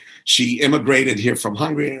how she immigrated here from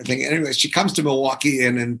Hungary and everything. Anyway, she comes to Milwaukee,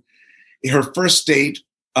 and her first date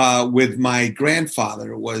with my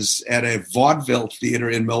grandfather was at a vaudeville theater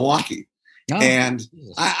in Milwaukee. Oh, and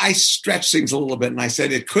I stretched things a little bit, and I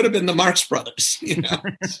said it could have been the Marx Brothers,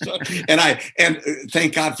 So, and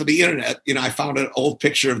thank God for the internet. I found an old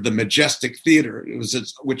picture of the Majestic Theater.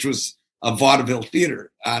 Which was a vaudeville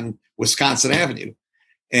theater on Wisconsin Avenue,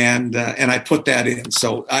 and I put that in.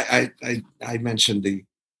 So I mentioned the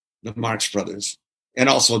Marx Brothers and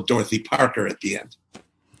also Dorothy Parker at the end.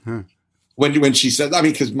 Huh. When she said,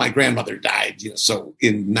 because my grandmother died, so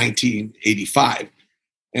in 1985.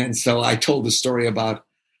 And so I told the story about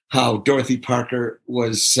how Dorothy Parker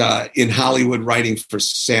was in Hollywood writing for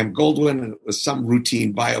Sam Goldwyn, and it was some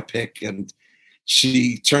routine biopic. And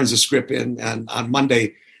she turns the script in, and on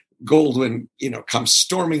Monday, Goldwyn, comes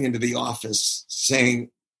storming into the office saying,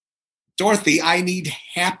 "Dorothy, I need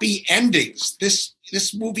happy endings. This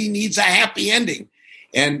movie needs a happy ending."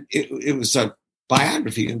 And it was a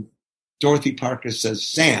biography, and Dorothy Parker says,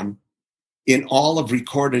 "Sam, in all of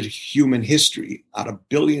recorded human history, out of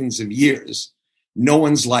billions of years, no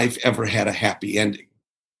one's life ever had a happy ending."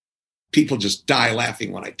 People just die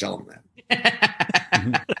laughing when I tell them that.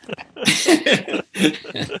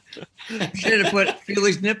 You should have put "feel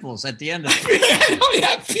these nipples" at the end of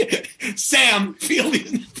it. Sam, feel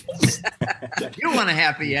these nipples. You want a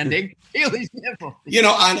happy ending? Feel these nipples.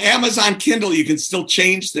 On Amazon Kindle, you can still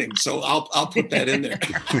change things, so I'll put that in there.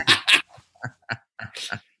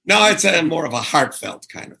 No, it's more of a heartfelt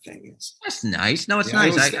kind of thing. That's nice. No, it's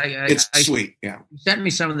nice. It's sweet. Yeah, you sent me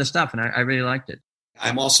some of the stuff, and I really liked it.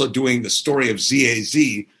 I'm also doing the story of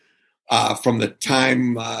ZAZ from the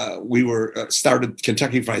time we started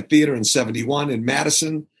Kentucky Fried Theater in '71 in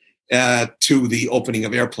Madison to the opening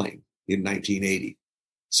of Airplane in 1980.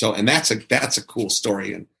 So, and that's a cool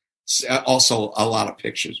story, and also a lot of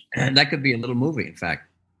pictures. And that could be a little movie, in fact.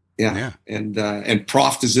 Yeah. And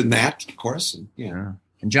Proft is in that, of course. And, yeah.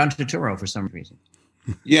 And John Turturro for some reason.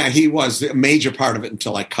 Yeah, he was a major part of it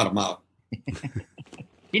until I cut him out.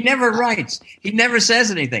 He never writes. He never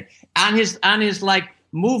says anything. On his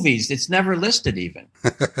movies, it's never listed even.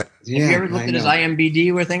 Have you ever looked at his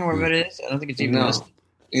IMDb or thing, or what it is? I don't think it's even listed.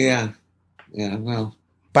 Yeah. Yeah, well.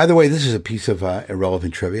 By the way, this is a piece of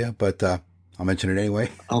irrelevant trivia, but I'll mention it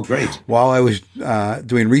anyway. Oh, great. While I was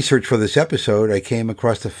doing research for this episode, I came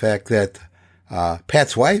across the fact that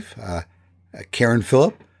Pat's wife, Karen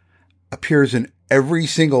Phillip, appears in every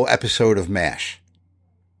single episode of MASH.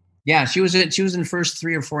 Yeah, she was in the first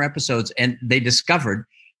 3 or 4 episodes, and they discovered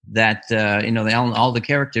that all the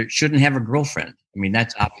characters shouldn't have a girlfriend. I mean,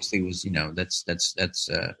 that's obviously was that's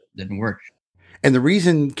didn't work. And the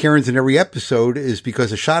reason Karen's in every episode is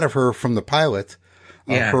because a shot of her from the pilot,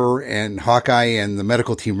 her and Hawkeye and the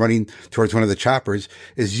medical team running towards one of the choppers,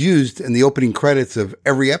 is used in the opening credits of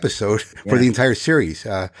every episode for the entire series.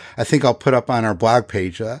 I think I'll put up on our blog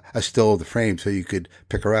page a still of the frame so you could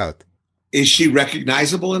pick her out. Is she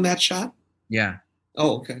recognizable in that shot? Yeah.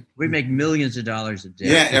 Oh, okay. We make millions of dollars a day.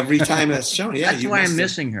 Yeah, every time that's shown. Yeah, that's why I'm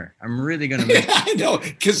missing her. I'm really going to miss her. I know,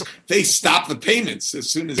 because they stop the payments as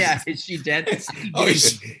soon as. Yeah, is she dead?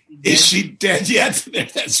 Is she dead yet?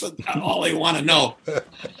 That's all they want to know.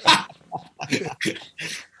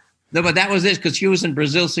 No, but that was it, because she was in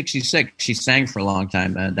Brazil '66. She sang for a long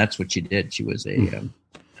time. That's what she did. She was in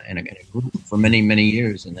a group for many, many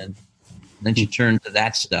years, and then she turned to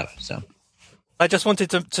that stuff. So. I just wanted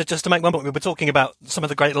to make one point. We were talking about some of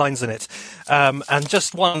the great lines in it, and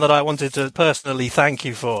just one that I wanted to personally thank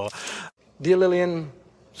you for. Dear Lillian,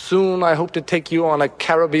 soon I hope to take you on a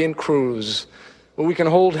Caribbean cruise where we can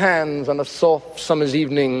hold hands on a soft summer's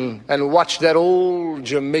evening and watch that old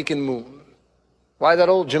Jamaican moon. Why that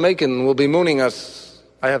old Jamaican will be mooning us,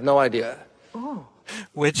 I have no idea. Oh.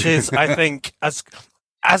 Which is, I think, as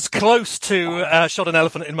close to Shot an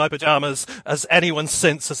Elephant in My Pajamas as anyone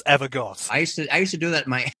since has ever got. I used to do that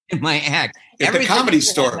in my act. At the Comedy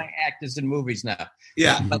Store. My act is in movies now.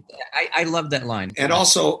 Yeah. But I love that line. And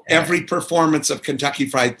also every performance of Kentucky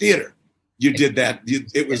Fried Theater. You did that.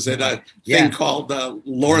 It was at a thing called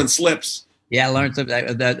Lawrence Lips. Yeah, Lawrence Lips.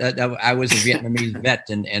 I was a Vietnamese vet,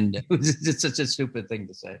 and it's such a stupid thing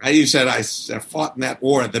to say. You said I fought in that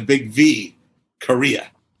war, the Big V,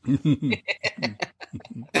 Korea.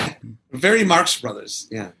 Very Marx Brothers,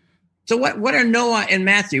 yeah. So what are Noah and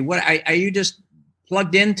Matthew? What are you just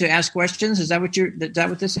plugged in to ask questions? Is that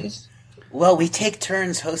what this is? Well, we take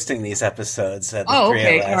turns hosting these episodes. Okay. All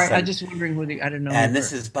right. I'm just wondering I don't know. And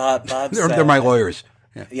this is Bob. Bob's. They're my lawyers.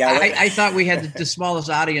 Yeah. I thought we had the smallest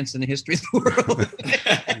audience in the history of the world.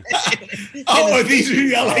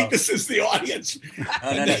 This is the audience.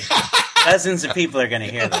 Oh, no. Dozens of people are going to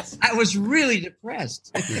hear this. I was really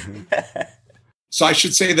depressed. So I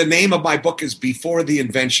should say the name of my book is Before the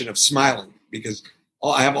Invention of Smiling, because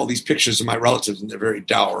I have all these pictures of my relatives and they're very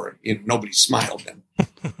dour. Nobody smiled then.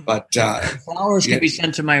 But flowers can be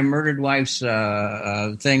sent to my murdered wife's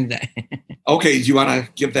thing. Okay, do you want to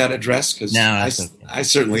give that address? Because no, I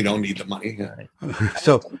certainly don't need the money.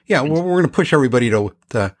 So yeah, we're going to push everybody to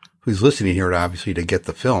who's listening here to get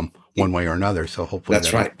the film one way or another. So hopefully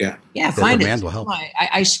that's right. Yeah. Find demand it. Will help.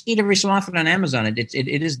 I see it every so often on Amazon. It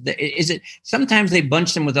is. Sometimes they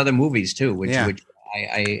bunch them with other movies too, which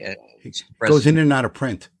I goes in and out of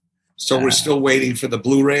print. So we're still waiting for the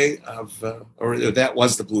Blu-ray or that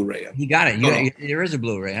was the Blu-ray. You got it. There is a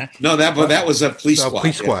Blu-ray, huh? No, that was a Police Squad.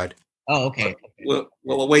 Police Squad. Oh, okay. We'll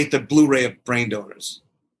await the Blu-ray of Brain Donors.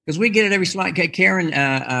 Because we get it every so often.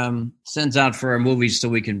 Karen sends out for our movies so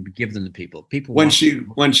we can give them to people. When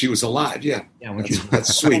she was alive, yeah. Yeah, when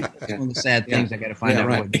that's sweet. That's one of the sad things I got to find out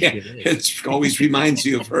what it is. It always reminds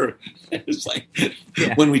you of her. It's like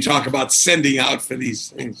when we talk about sending out for these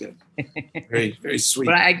things. Very, very sweet.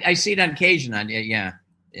 But I see it on occasion.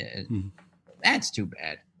 That's too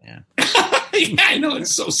bad. Yeah. I know,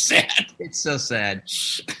 it's so sad. It's so sad.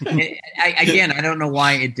 I don't know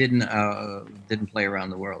why it didn't play around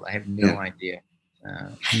the world. I have no idea.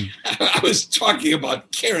 I was talking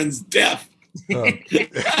about Karen's death. I'm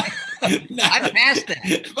past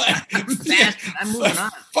that. I'm moving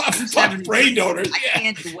on. Fuck Brain Donors. I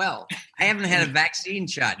can't do well. I haven't had a vaccine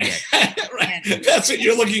shot yet. Right. That's what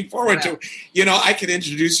you're looking forward to. I could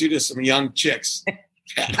introduce you to some young chicks.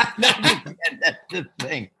 That's the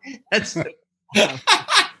thing. As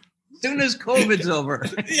soon as COVID's over.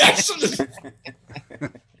 Yes.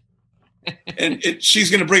 And she's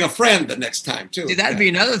going to bring a friend the next time too. See, that'd be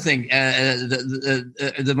another thing.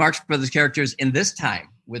 The Marx Brothers characters in this time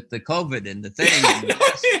with the COVID and the thing.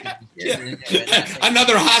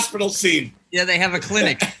 Another hospital scene. Yeah, they have a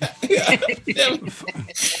clinic.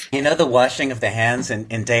 The washing of the hands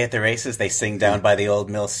in Day at the Races, they sing down by the old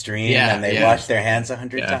mill stream and they wash their hands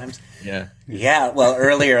 100 times. Yeah. Yeah. Well,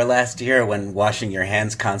 earlier last year when washing your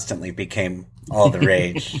hands constantly became all the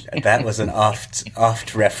rage, that was an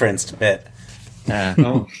oft referenced bit.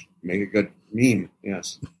 Make a good meme.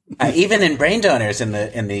 Yes. Even in Brain Donors in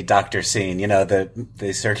the doctor scene,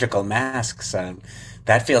 the surgical masks,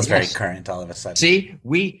 that feels very current all of a sudden. See,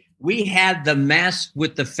 we had the mask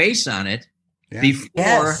with the face on it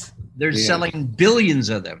before they're selling billions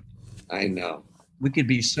of them. I know. We could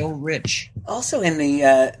be so rich. Also in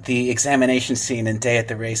the examination scene in Day at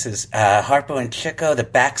the Races, Harpo and Chico, the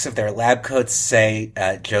backs of their lab coats say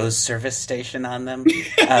Joe's service station on them.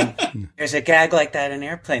 There's a gag like that in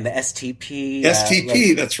Airplane, the STP.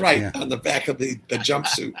 STP, that's right, on the back of the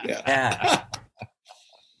jumpsuit. Yeah.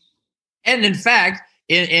 And in fact,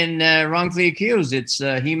 in Wrongfully Accused, it's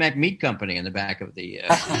HEMAC Meat Company in the back of the...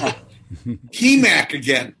 HEMAC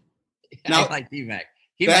again. Now, I like HEMAC.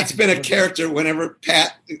 That's been a character whenever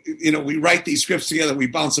Pat, we write these scripts together, we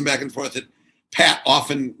bounce them back and forth, and Pat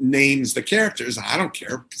often names the characters. I don't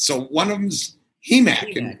care. So one of them's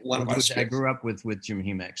HEMAC in one of our scripts. I grew up with Jim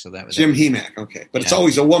HEMAC, so that was Jim HEMAC, okay. But it's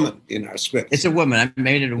always a woman in our script. It's a woman. I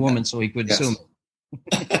made it a woman so he could assume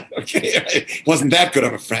it. Okay. Wasn't that good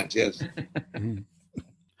of a friend, yes.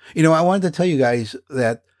 I wanted to tell you guys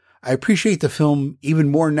that I appreciate the film even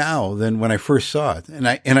more now than when I first saw it. And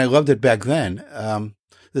I loved it back then.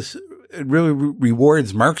 it really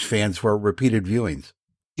rewards Marx fans for repeated viewings.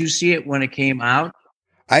 Did you see it when it came out?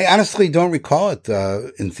 I honestly don't recall it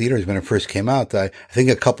in theaters when it first came out. I think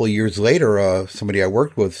a couple of years later, somebody I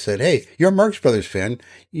worked with said, "Hey, you're a Marx Brothers fan.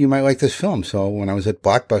 You might like this film." So when I was at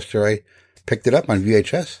Blockbuster, I picked it up on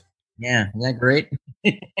VHS. Yeah, isn't that great?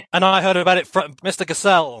 And I heard about it from Mr.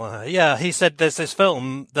 Cassell. Yeah, he said there's this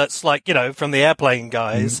film that's like, from the Airplane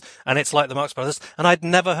guys, and it's like the Marx Brothers, and I'd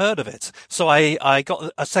never heard of it. So I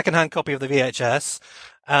got a second-hand copy of the VHS,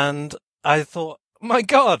 and I thought, my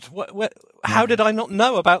God, how did I not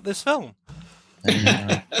know about this film?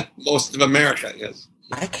 Most of America, yes.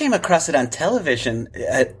 I came across it on television.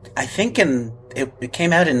 I think it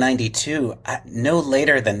came out in 92, no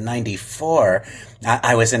later than 94.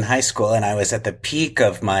 I was in high school and I was at the peak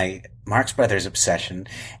of my Marx Brothers obsession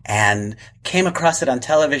and came across it on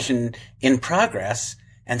television in progress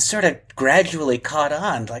and sort of gradually caught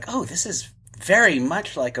on, like, oh, this is very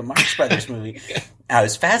much like a Marx Brothers movie. I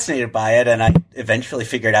was fascinated by it, and I eventually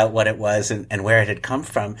figured out what it was and where it had come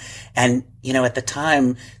from. And, at the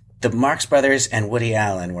time, the Marx Brothers and Woody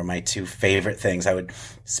Allen were my two favorite things. I would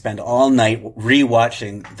spend all night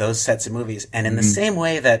rewatching those sets of movies. And in the same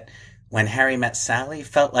way that When Harry Met Sally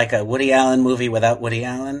felt like a Woody Allen movie without Woody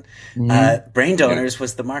Allen, Brain Donors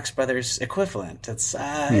was the Marx Brothers equivalent.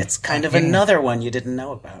 It's kind of another one you didn't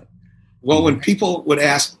know about. Well, when people would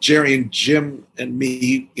ask Jerry and Jim and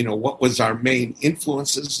me, what was our main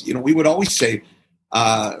influences, we would always say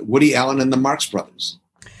Woody Allen and the Marx Brothers.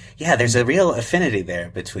 Yeah, there's a real affinity there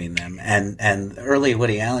between them, and early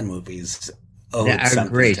Woody Allen movies owed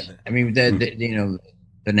something great. to it. I mean,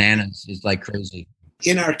 Bananas is like crazy.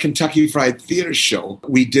 In our Kentucky Fried Theater show,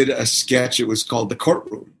 we did a sketch. It was called The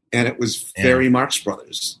Courtroom, and it was very Marx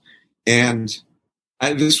Brothers. And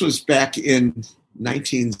this was back in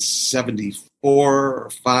 1974 or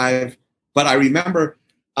 5. But I remember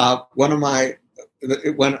when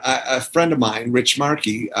a friend of mine, Rich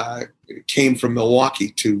Markey, came from Milwaukee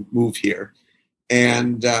to move here,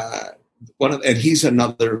 and he's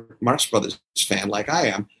another Marx Brothers fan like I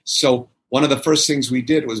am. So one of the first things we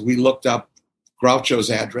did was we looked up Groucho's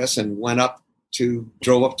address and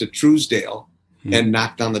drove up to Truesdale and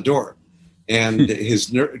knocked on the door, and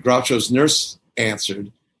Groucho's nurse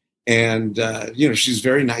answered, and she's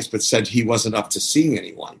very nice, but said he wasn't up to seeing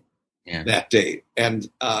anyone that day, and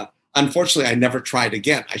unfortunately, I never tried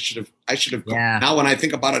again. I should have. Yeah. Now, when I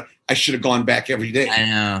think about it, I should have gone back every day. I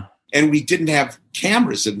know. And we didn't have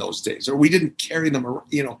cameras in those days, or we didn't carry them.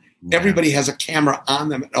 Everybody has a camera on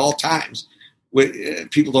them at all times.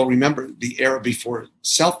 People don't remember the era before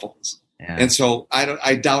cell phones, and so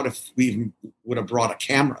I doubt if we even would have brought a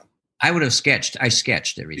camera. I would have sketched. I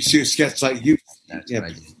sketched everything. You sketched like you. That's what I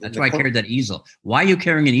did. That's why I carried that easel. Why are you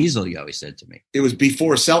carrying an easel? You always said to me. It was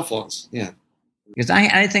before cell phones. Yeah. Because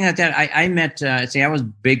I think like that. I met. I was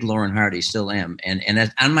big Lauren Hardy, still am, and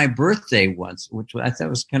on my birthday once, which I thought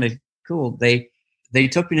was kind of cool. They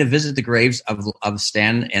took me to visit the graves of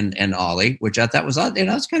Stan and Ollie, which I thought was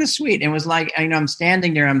was kind of sweet. And it was like I'm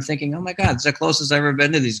standing there, I'm thinking, oh my God, it's the closest I've ever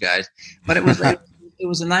been to these guys. But it was like it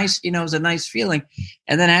was a nice it was a nice feeling.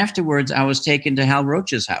 And then afterwards, I was taken to Hal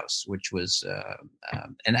Roach's house, which was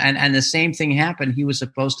and the same thing happened. He was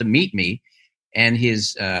supposed to meet me, and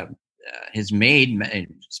his maid,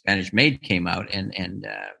 Spanish maid, came out and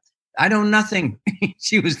I know nothing.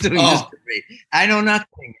 She was doing this to me. I know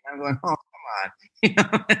nothing. I'm going, oh, come on.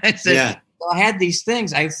 I said, well, I had these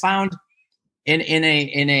things I found in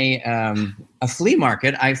a flea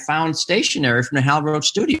market. I found stationery from the Hal Roach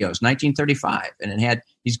Studios, 1935, and it had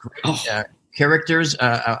these great characters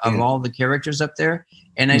of all the characters up there.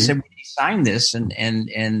 And I said, "Will you sign this?" And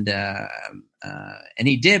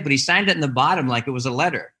he did, but he signed it in the bottom like it was a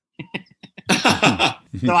letter.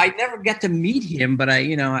 So I never got to meet him, but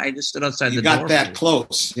I just stood outside the door. You got that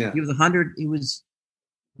close. Yeah. He was 100. He was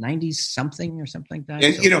 90 something or something like that.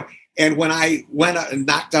 And and when I went and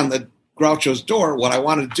knocked on the Groucho's door, what I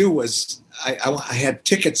wanted to do was I had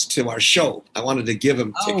tickets to our show. I wanted to give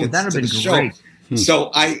him tickets to the show. Great.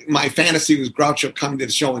 So my fantasy was Groucho coming to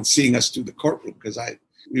the show and seeing us do the Courtroom, because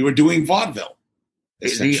we were doing vaudeville.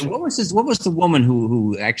 What was the woman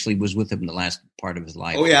who actually was with him in the last part of his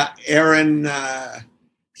life? Oh yeah, Aaron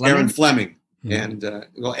Fleming. Mm-hmm. And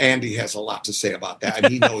Andy has a lot to say about that.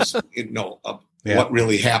 And he knows what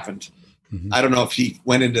really happened. Mm-hmm. I don't know if he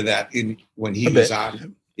went into that when he was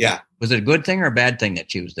on. Yeah, was it a good thing or a bad thing that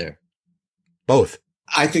she was there? Both.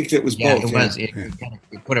 I think it was both. It was. It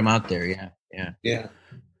put him out there. Yeah.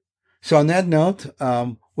 So on that note,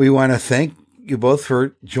 we want to thank you both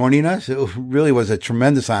for joining us. It really was a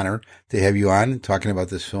tremendous honor to have you on talking about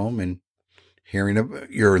this film and hearing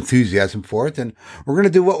your enthusiasm for it. And we're going to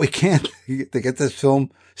do what we can to get this film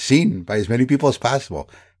seen by as many people as possible.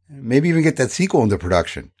 Maybe even get that sequel into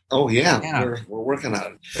production. Oh, yeah. We're working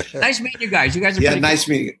on it. Nice meeting you guys. You guys are nice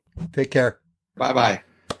meeting you. Take care. Bye-bye.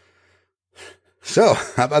 So,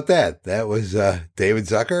 how about that? That was David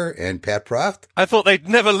Zucker and Pat Proft. I thought they'd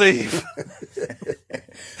never leave.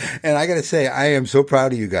 And I got to say, I am so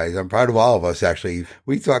proud of you guys. I'm proud of all of us, actually.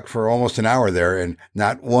 We talked for almost an hour there and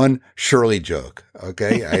not one Shirley joke,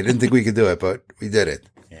 okay? I didn't think we could do it, but we did it.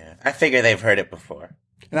 Yeah, I figure they've heard it before.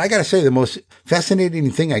 And I got to say, the most fascinating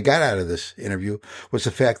thing I got out of this interview was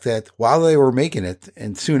the fact that while they were making it,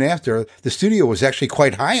 and soon after, the studio was actually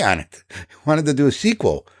quite high on it. Wanted to do a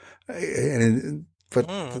sequel. But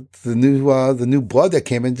the new blood that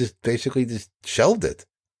came in just basically just shelved it.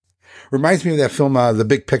 Reminds me of that film, The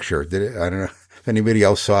Big Picture. I don't know if anybody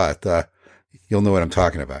else saw it. You'll know what I'm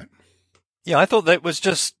talking about. Yeah, I thought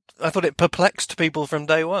it perplexed people from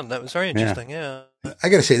day one. That was very interesting. Yeah. I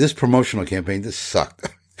got to say, this promotional campaign, this sucked.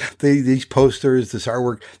 These posters, this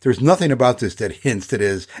artwork, there's nothing about this that hints that it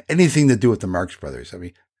has anything to do with the Marx Brothers. I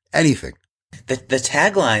mean, anything. The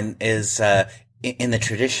tagline is, in the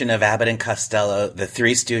tradition of Abbott and Costello, the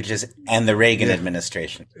Three Stooges, and the Reagan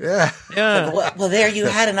administration. Yeah. Well, there you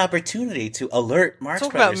had an opportunity to alert Marx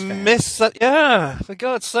Brothers fans. For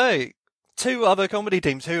God's sake. Two other comedy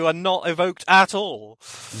teams who are not evoked at all.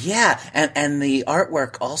 Yeah, and the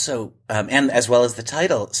artwork also, and as well as the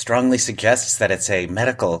title, strongly suggests that it's a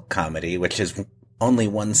medical comedy, which is only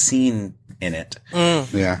one scene in it.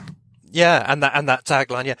 Yeah. Yeah, and that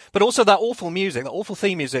tagline, yeah, but also that awful music, that awful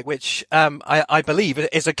theme music, which I believe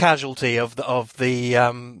is a casualty of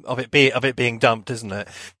it being dumped, isn't it?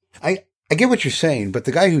 I get what you're saying, but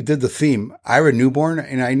the guy who did the theme, Ira Newborn,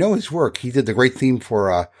 and I know his work. He did the great theme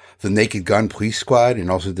for the Naked Gun Police Squad,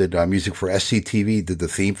 and also did music for SCTV. Did the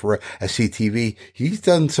theme for SCTV. He's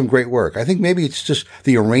done some great work. I think maybe it's just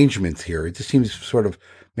the arrangement here. It just seems sort of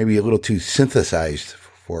maybe a little too synthesized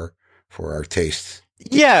for our tastes.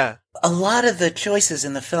 Yeah. A lot of the choices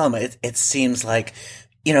in the film, it seems like,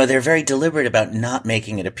 they're very deliberate about not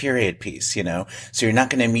making it a period piece, So you're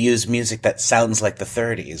not going to use music that sounds like the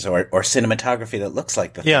 30s or cinematography that looks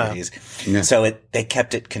like the 30s. Yeah. So they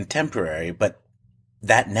kept it contemporary, but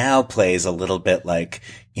that now plays a little bit like,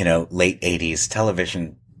 late 80s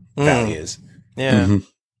television values. Yeah. Mm-hmm.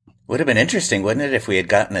 Would have been interesting, wouldn't it, if we had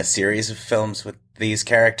gotten a series of films with these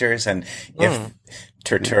characters and if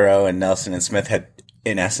Turturro and Nelson and Smith had,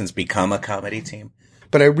 in essence, become a comedy team.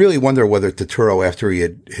 But I really wonder whether Turturro, after he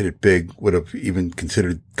had hit it big, would have even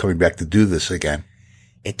considered coming back to do this again.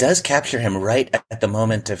 It does capture him right at the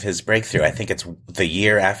moment of his breakthrough. I think it's the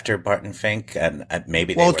year after Barton Fink, and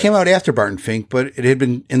maybe it came out after Barton Fink, but it had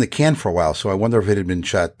been in the can for a while, so I wonder if it had been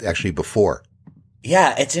shot actually before.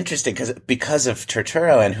 Yeah, it's interesting because of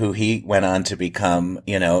Turturro and who he went on to become,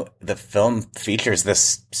 the film features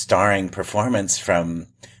this starring performance from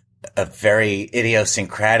a very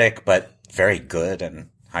idiosyncratic but very good and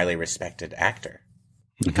highly respected actor.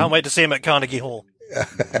 I can't wait to see him at Carnegie Hall.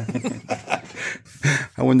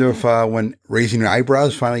 I wonder if when Raising Your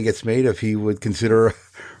Eyebrows finally gets made, if he would consider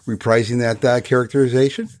reprising that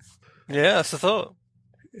characterization. Yeah, that's the thought.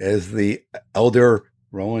 As the elder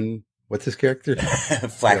Rowan, what's his character?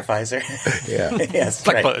 Flakfizer. Yeah. Yes,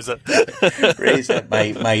 Flakfizer. Right. Raise up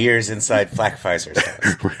my ears inside Flakfizer's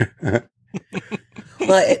house.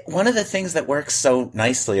 Well, one of the things that works so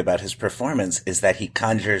nicely about his performance is that he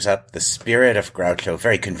conjures up the spirit of Groucho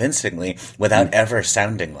very convincingly without ever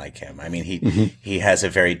sounding like him. I mean, he has a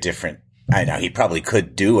very different, I know he probably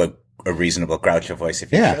could do a reasonable Groucho voice if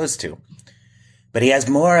he chose to, but he has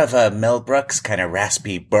more of a Mel Brooks kind of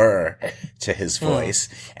raspy burr to his voice.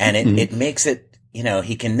 And it makes it,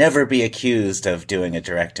 he can never be accused of doing a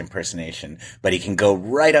direct impersonation, but he can go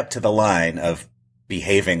right up to the line of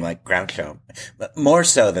behaving like Groucho, but more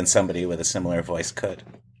so than somebody with a similar voice could.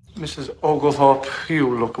 Mrs. Oglethorpe,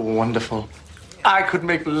 you look wonderful. I could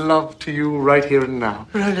make love to you right here and now.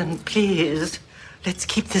 Roland, please. Let's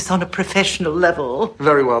keep this on a professional level.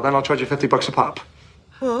 Very well, then I'll charge you $50 a pop.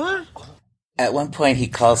 What? At one point, he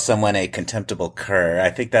calls someone a contemptible cur.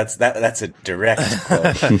 I think that's a direct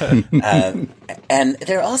quote. And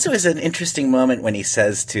there also is an interesting moment when he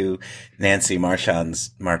says to Nancy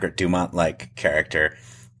Marchand's Margaret Dumont-like character,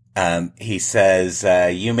 he says,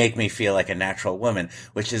 "You make me feel like a natural woman,"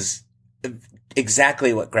 which is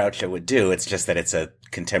exactly what Groucho would do. It's just that it's a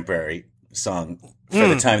contemporary song for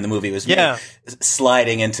the time the movie was made,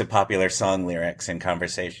 sliding into popular song lyrics in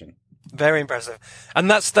conversation. Very impressive. And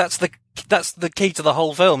that's the key to the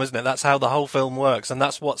whole film, isn't it? That's how the whole film works. And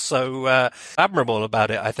that's what's so admirable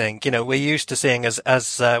about it, I think. You know, we're used to seeing,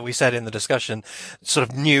 as we said in the discussion, sort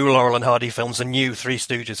of new Laurel and Hardy films and new Three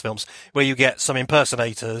Stooges films where you get some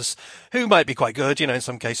impersonators who might be quite good, you know, in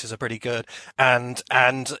some cases are pretty good, and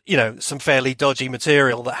you know, some fairly dodgy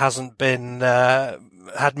material that hasn't been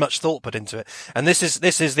had much thought put into it. And this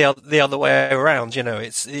is the other way around, you know.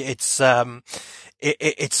 It's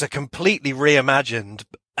a completely reimagined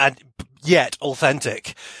and yet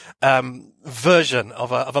authentic version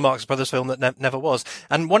of a Marx Brothers film that never was.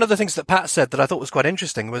 And one of the things that Pat said that I thought was quite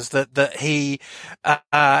interesting was that he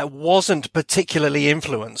wasn't particularly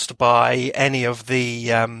influenced by any of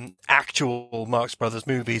the actual Marx Brothers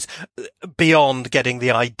movies beyond getting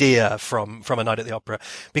the idea from A Night at the Opera,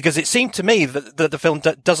 because it seemed to me that the film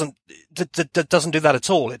doesn't do that at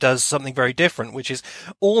all. It does something very different, which is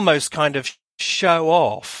almost kind of show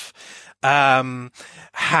off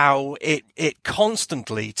how it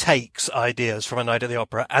constantly takes ideas from A Night at the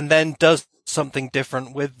Opera and then does something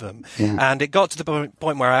different with them. Yeah. And it got to the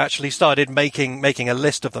point where I actually started making a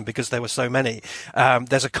list of them because there were so many.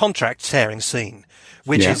 There's a contract tearing scene,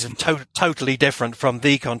 which is totally different from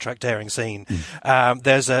the contract tearing scene.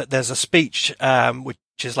 There's a speech, which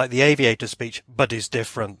is like the aviator speech, but is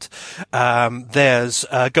different. There's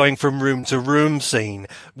going from room to room scene,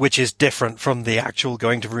 which is different from the actual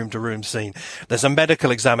going to room scene. There's a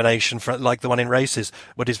medical examination like the one in Races,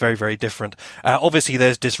 which is very, very different. Obviously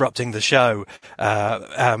there's disrupting the show,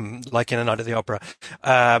 like in A Night at the Opera.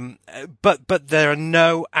 But there are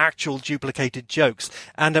no actual duplicated jokes.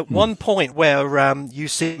 And at one point where, you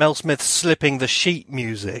see Mel Smith slipping the sheet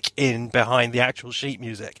music in behind the actual sheet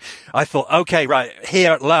music, I thought, okay, right,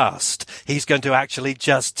 here at last, he's going to actually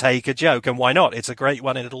just take a joke, and why not? It's a great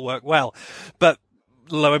one and it'll work well. But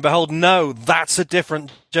lo and behold, no, that's a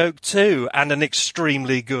different joke too, and an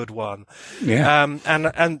extremely good one. Yeah.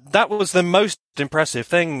 And that was the most impressive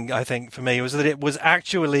thing, I think, for me, was that it was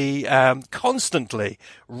actually constantly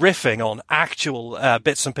riffing on actual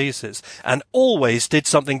bits and pieces, and always did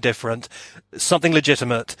something different, something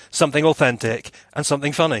legitimate, something authentic, and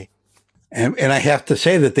something funny. And I have to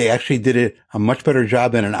say that they actually did a much better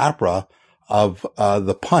job in an opera of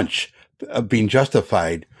the punch being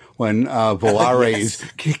justified when Volare is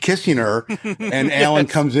kissing her, and Alan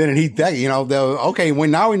comes in and okay, well,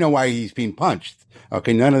 now we know why he's being punched.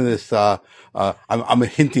 Okay, none of this. I'm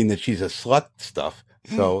hinting that she's a slut stuff.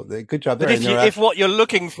 So good job there. But if what you're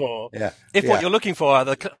looking for, what you're looking for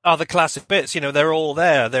are the classic bits, you know, they're all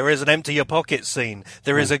there. There is an empty your pocket scene.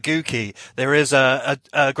 There is a Gookie. There is a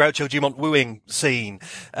Groucho Dumont wooing scene.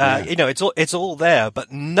 You know, it's all there,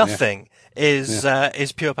 but nothing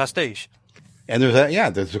is pure pastiche. And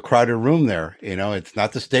there's a crowded room there. You know, it's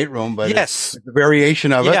not the stateroom, but it's a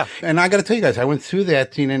variation of it. And I got to tell you guys, I went through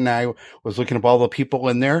that scene and I was looking up all the people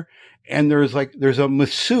in there. And there's a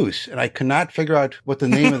masseuse, and I could not figure out what the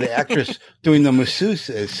name of the actress doing the masseuse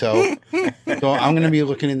is. So I'm going to be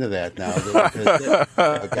looking into that now.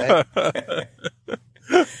 Okay.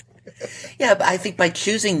 Yeah, but I think by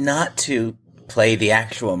choosing not to play the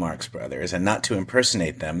actual Marx Brothers and not to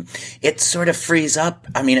impersonate them, it sort of frees up.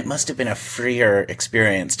 I mean, it must have been a freer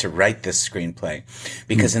experience to write this screenplay,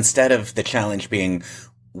 because instead of the challenge being,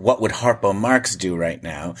 what would Harpo Marx do right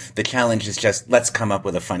now? The challenge is just, let's come up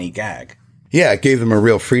with a funny gag. Yeah, it gave them a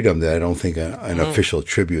real freedom that I don't think an official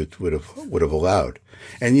tribute would have allowed.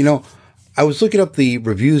 And, you know, I was looking up the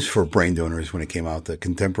reviews for Brain Donors when it came out, the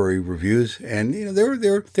contemporary reviews, and, you know,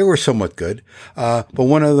 they were somewhat good. But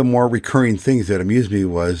one of the more recurring things that amused me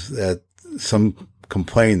was that some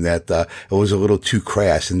complained that it was a little too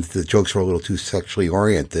crass and the jokes were a little too sexually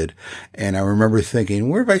oriented. And I remember thinking,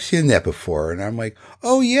 where have I seen that before? And I'm like,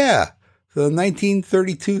 oh yeah, the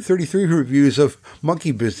 1932-33 reviews of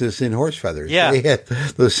Monkey Business in Horse Feathers. Yeah. They had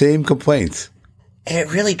those same complaints.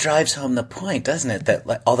 It really drives home the point, doesn't it?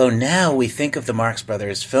 That although now we think of the Marx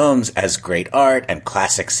Brothers films as great art and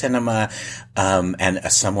classic cinema, and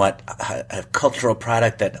a somewhat a cultural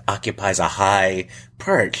product that occupies a high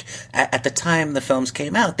perch, at the time the films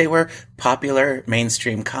came out, they were popular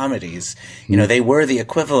mainstream comedies. You know, they were the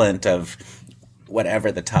equivalent of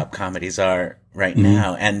whatever the top comedies are right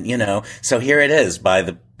now. And, you know, so here it is by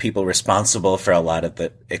the people responsible for a lot of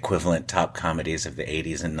the equivalent top comedies of the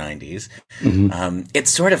 80s and 90s. It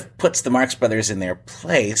sort of puts the Marx Brothers in their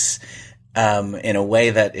place, in a way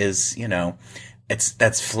that is, you know,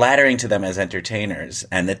 that's flattering to them as entertainers.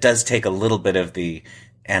 And it does take a little bit of the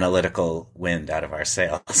analytical wind out of our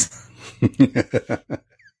sails.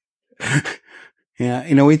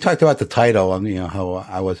 Yeah, we talked about the title and, how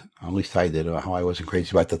at least I did, how I wasn't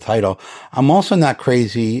crazy about the title. I'm also not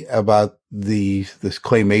crazy about this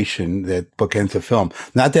claymation that bookends the film.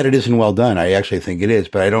 Not that it isn't well done. I actually think it is,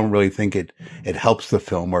 but I don't really think it helps the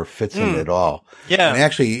film or fits in it at all. Yeah. And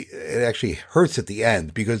it actually hurts at the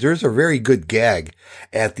end because there's a very good gag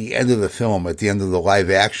at the end of the film, at the end of the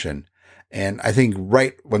live action. And I think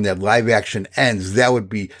right when that live action ends, that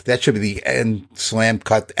should be the end slam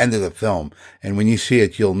cut end of the film. And when you see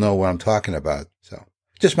it, you'll know what I'm talking about. So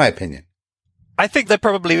just my opinion. I think there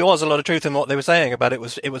probably was a lot of truth in what they were saying about it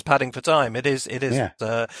was padding for time. It is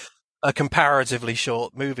a comparatively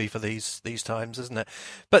short movie for these times, isn't it?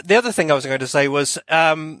 But the other thing I was going to say was,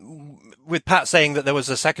 with Pat saying that there was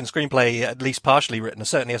a second screenplay, at least partially written,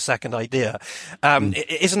 certainly a second idea,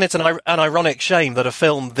 isn't it an ironic shame that a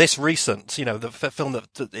film this recent, the film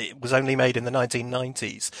that it was only made in the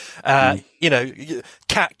 1990s,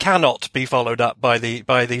 cannot be followed up by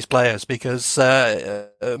these players because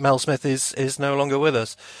Mel Smith is no longer with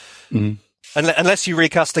us. Mm. Unless you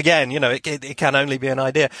recast again, it can only be an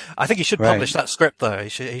idea. I think he should publish that script, though. He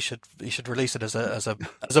should release it as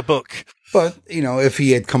a book. But if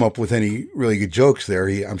he had come up with any really good jokes there,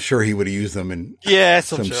 I'm sure he would have used them in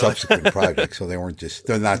some subsequent projects. So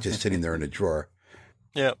they're not just sitting there in a drawer.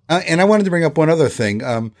 Yeah. And I wanted to bring up one other thing.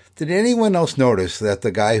 Did anyone else notice that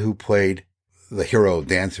the guy who played the hero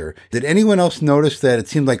dancer? Did anyone else notice that it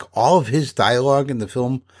seemed like all of his dialogue in the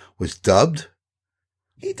film was dubbed?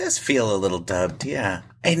 He does feel a little dubbed, yeah.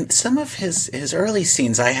 And some of his early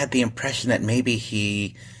scenes, I had the impression that maybe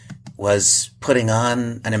he was putting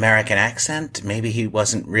on an American accent. Maybe he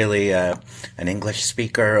wasn't really an English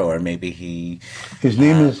speaker, or maybe his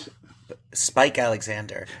name is Spike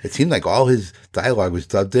Alexander. It seemed like all his dialogue was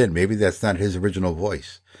dubbed in. Maybe that's not his original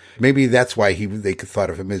voice. Maybe that's why they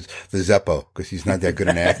thought of him as the Zeppo, because he's not that good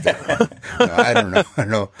an actor. No, I don't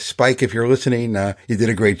know. Spike, if you're listening, you did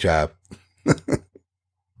a great job.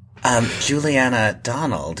 Juliana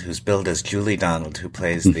Donald, who's billed as Julie Donald, who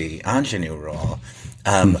plays the ingenue role,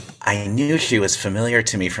 I knew she was familiar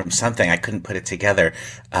to me from something. I couldn't put it together.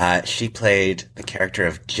 She played the character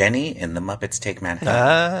of Jenny in The Muppets Take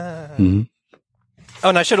Manhattan. Oh,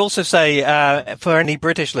 and I should also say, for any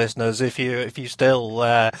British listeners, if you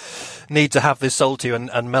still need to have this sold to you,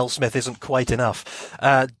 and Mel Smith isn't quite enough,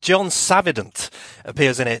 John Savidant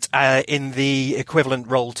appears in it in the equivalent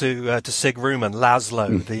role to Sig Ruman,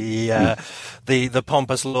 Laszlo, the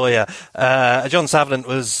pompous lawyer. John Savidant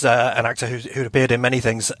was an actor who'd appeared in many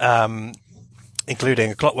things. Including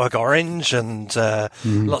A Clockwork Orange and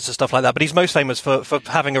lots of stuff like that. But he's most famous for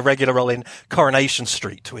having a regular role in Coronation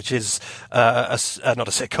Street, which is not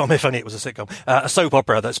a sitcom, if only it was a sitcom, a soap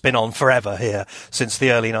opera that's been on forever here since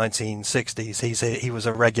the early 1960s. He was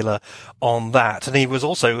a regular on that. And he was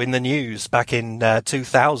also in the news back in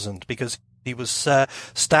 2000 because he was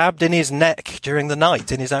stabbed in his neck during the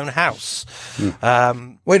night in his own house.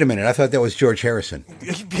 Wait a minute. I thought that was George Harrison.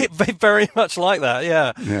 Very much like that,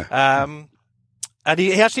 yeah. And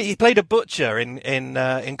he played a butcher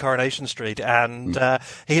in Coronation Street, and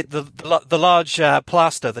the large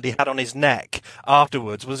plaster that he had on his neck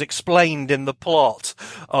afterwards was explained in the plot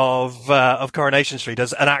of Coronation Street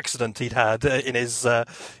as an accident he'd had in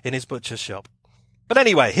his butcher's shop. But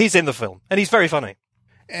anyway, he's in the film, and he's very funny.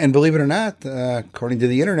 And believe it or not, according to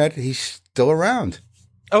the internet, he's still around.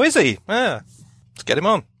 Oh, is he? Yeah, let's get him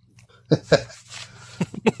on.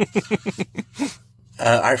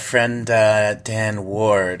 Our friend Dan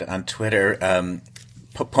Ward on Twitter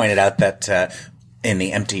pointed out that in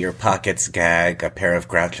the Empty Your Pockets gag, a pair of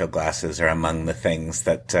Groucho glasses are among the things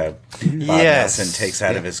that Bob Nelson takes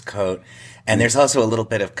out of his coat. And there's also a little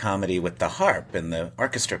bit of comedy with the harp in the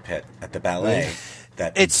orchestra pit at the ballet.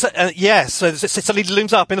 So it suddenly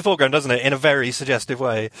looms up in the foreground, doesn't it, in a very suggestive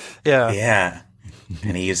way. Yeah. Yeah.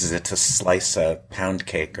 And he uses it to slice a pound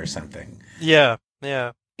cake or something. Yeah,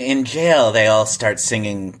 yeah. In jail, they all start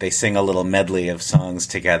singing. They sing a little medley of songs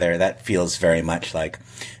together. That feels very much like,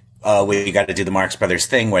 we got to do the Marx Brothers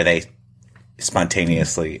thing where they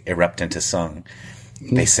spontaneously erupt into song.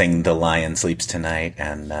 They sing The Lion Sleeps Tonight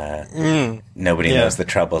and Nobody Knows the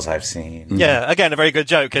Troubles I've Seen. Yeah, again, a very good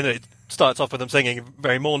joke. And it starts off with them singing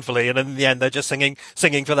very mournfully, and in the end, they're just singing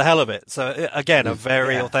for the hell of it. So, again, a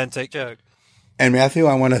very authentic joke. And Matthew,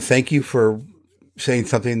 I want to thank you for saying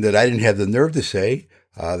something that I didn't have the nerve to say.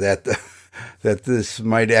 That this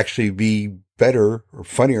might actually be better or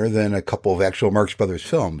funnier than a couple of actual Marx Brothers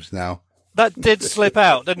films. Now, that did slip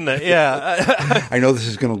out, didn't it? Yeah. I know this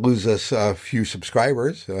is going to lose us a few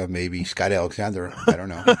subscribers, maybe Scott Alexander. I don't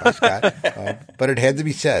know. Bye, Scott. But it had to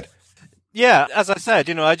be said. Yeah, as I said,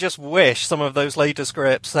 I just wish some of those later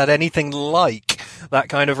scripts had anything like that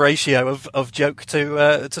kind of ratio of joke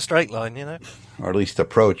to straight line, you know, or at least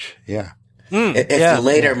approach. Yeah. If the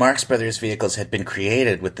later Marx Brothers vehicles had been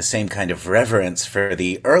created with the same kind of reverence for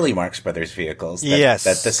the early Marx Brothers vehicles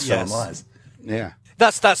that this film was. Yeah.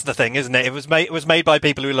 That's the thing, isn't it? It was made by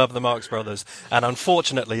people who love the Marx Brothers, and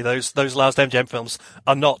unfortunately, those last MGM films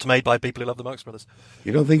are not made by people who love the Marx Brothers.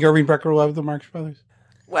 You don't think Irving Brecker loved the Marx Brothers?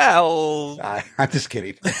 Well, I'm just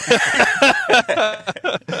kidding.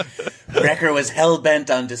 Brecker was hell bent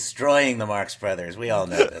on destroying the Marx Brothers. We all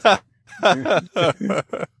know this.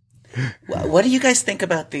 What do you guys think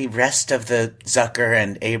about the rest of the Zucker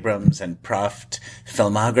and Abrams and Proft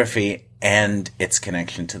filmography and its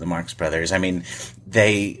connection to the Marx Brothers? I mean,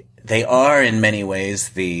 they are in many ways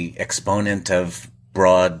the exponent of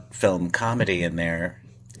broad film comedy in their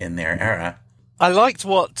era. I liked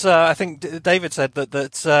what I think David said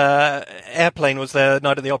that Airplane was their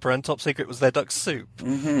Night at the Opera and Top Secret was their Duck Soup.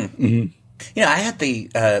 Mm-hmm. Mm-hmm. You know, I had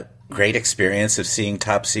the great experience of seeing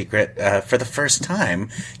Top Secret for the first time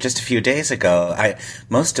just a few days ago.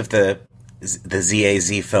 Most of the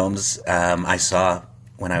ZAZ films I saw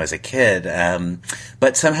when I was a kid,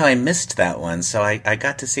 but somehow I missed that one, so I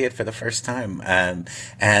got to see it for the first time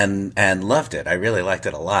and loved it. I really liked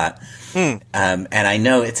it a lot. And I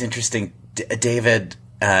know it's interesting. David,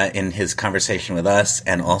 in his conversation with us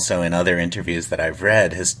and also in other interviews that I've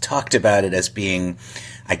read, has talked about it as being,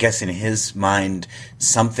 I guess in his mind,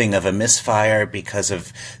 something of a misfire because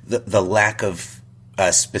of the lack of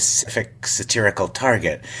a specific satirical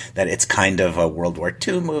target, that it's kind of a World War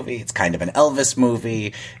II movie, it's kind of an Elvis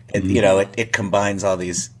movie, you know, it combines all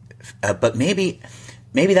these, but maybe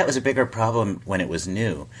that was a bigger problem when it was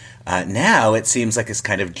new. Now it seems like this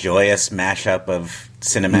kind of joyous mashup of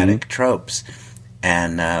cinematic tropes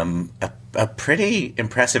and a pretty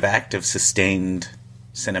impressive act of sustained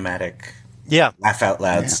cinematic laugh out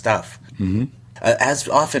loud stuff. Mm-hmm. As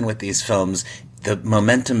often with these films, the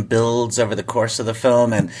momentum builds over the course of the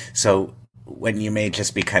film, and so when you may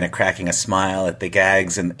just be kind of cracking a smile at the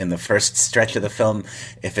gags in the first stretch of the film,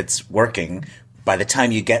 if it's working, by the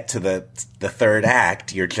time you get to the third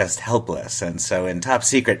act, you're just helpless. And so in Top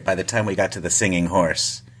Secret, by the time we got to the singing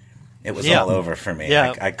horse, it was all over for me.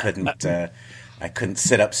 Yeah. I couldn't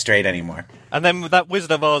sit up straight anymore. And then with that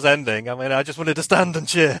Wizard of Oz ending, I mean, I just wanted to stand and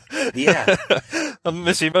cheer. Yeah. I'm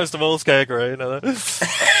missing most of all Scarecrow, you know.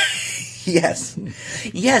 Yes,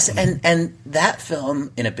 and that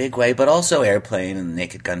film in a big way, but also Airplane and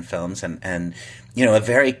Naked Gun films, and you know, a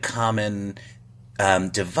very common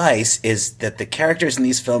device is that the characters in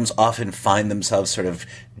these films often find themselves sort of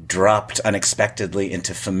dropped unexpectedly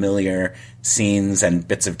into familiar scenes and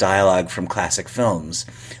bits of dialogue from classic films.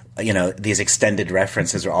 You know, these extended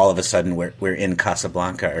references where all of a sudden we're in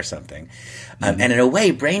Casablanca or something. And in a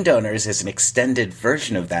way, Brain Donors is an extended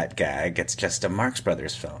version of that gag. It's just a Marx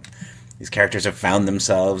Brothers film. These characters have found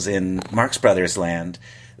themselves in Marx Brothers land.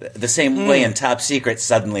 The same way in Top Secret,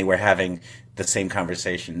 suddenly we're having the same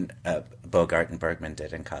conversation Bogart and Bergman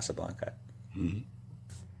did in Casablanca. Mm-hmm.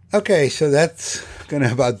 Okay, so that's going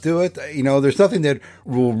to about do it. You know, there's nothing that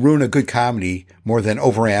will ruin a good comedy more than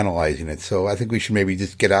overanalyzing it. So I think we should maybe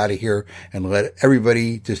just get out of here and let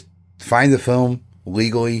everybody just find the film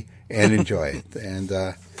legally and enjoy it.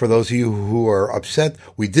 And for those of you who are upset,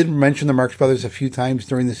 we did mention the Marx Brothers a few times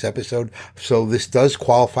during this episode, so this does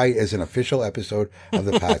qualify as an official episode of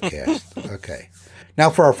the podcast. Okay. Now,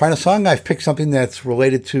 for our final song, I've picked something that's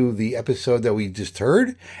related to the episode that we just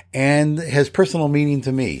heard and has personal meaning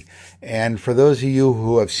to me. And for those of you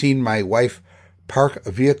who have seen my wife park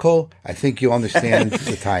a vehicle, I think you'll understand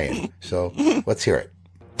the tie-in. So let's hear it.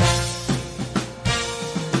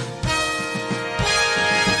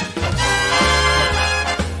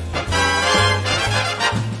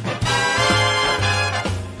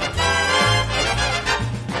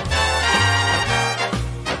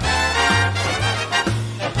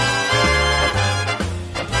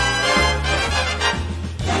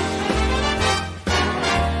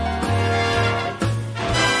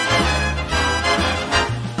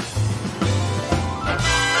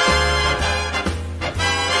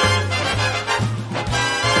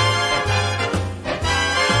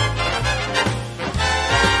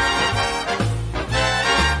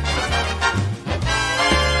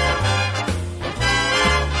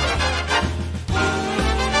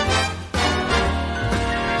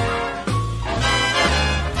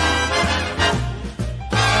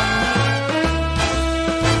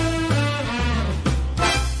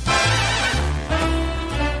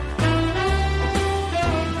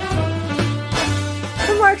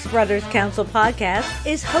 Brothers Council podcast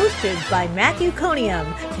is hosted by Matthew Conium,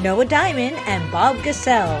 Noah Diamond, and Bob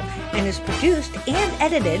Gassell, and is produced and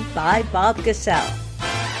edited by Bob Gassell.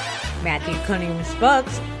 Matthew Conium's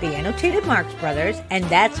books, The Annotated Marx Brothers, and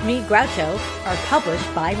That's Me, Groucho, are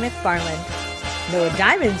published by McFarland. Noah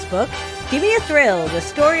Diamond's book, Give Me a Thrill, The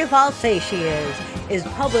Story of All Say She is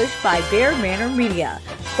published by Bear Manor Media.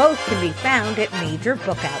 Both can be found at major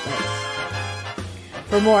book outlets.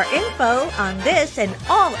 For more info on this and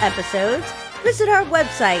all episodes, visit our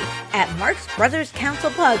website at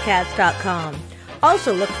marxbrotherscouncilpodcast.com.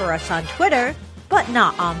 Also look for us on Twitter, but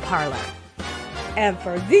not on Parler. And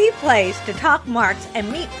for the place to talk Marx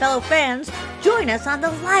and meet fellow fans, join us on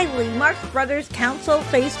the lively Marx Brothers Council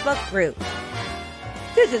Facebook group.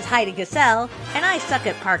 This is Heidi Gassell, and I suck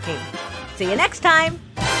at parking. See you next time!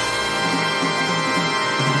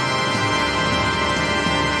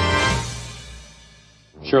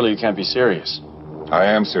 Surely you can't be serious. I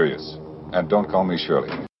am serious. And don't call me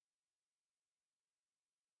Shirley.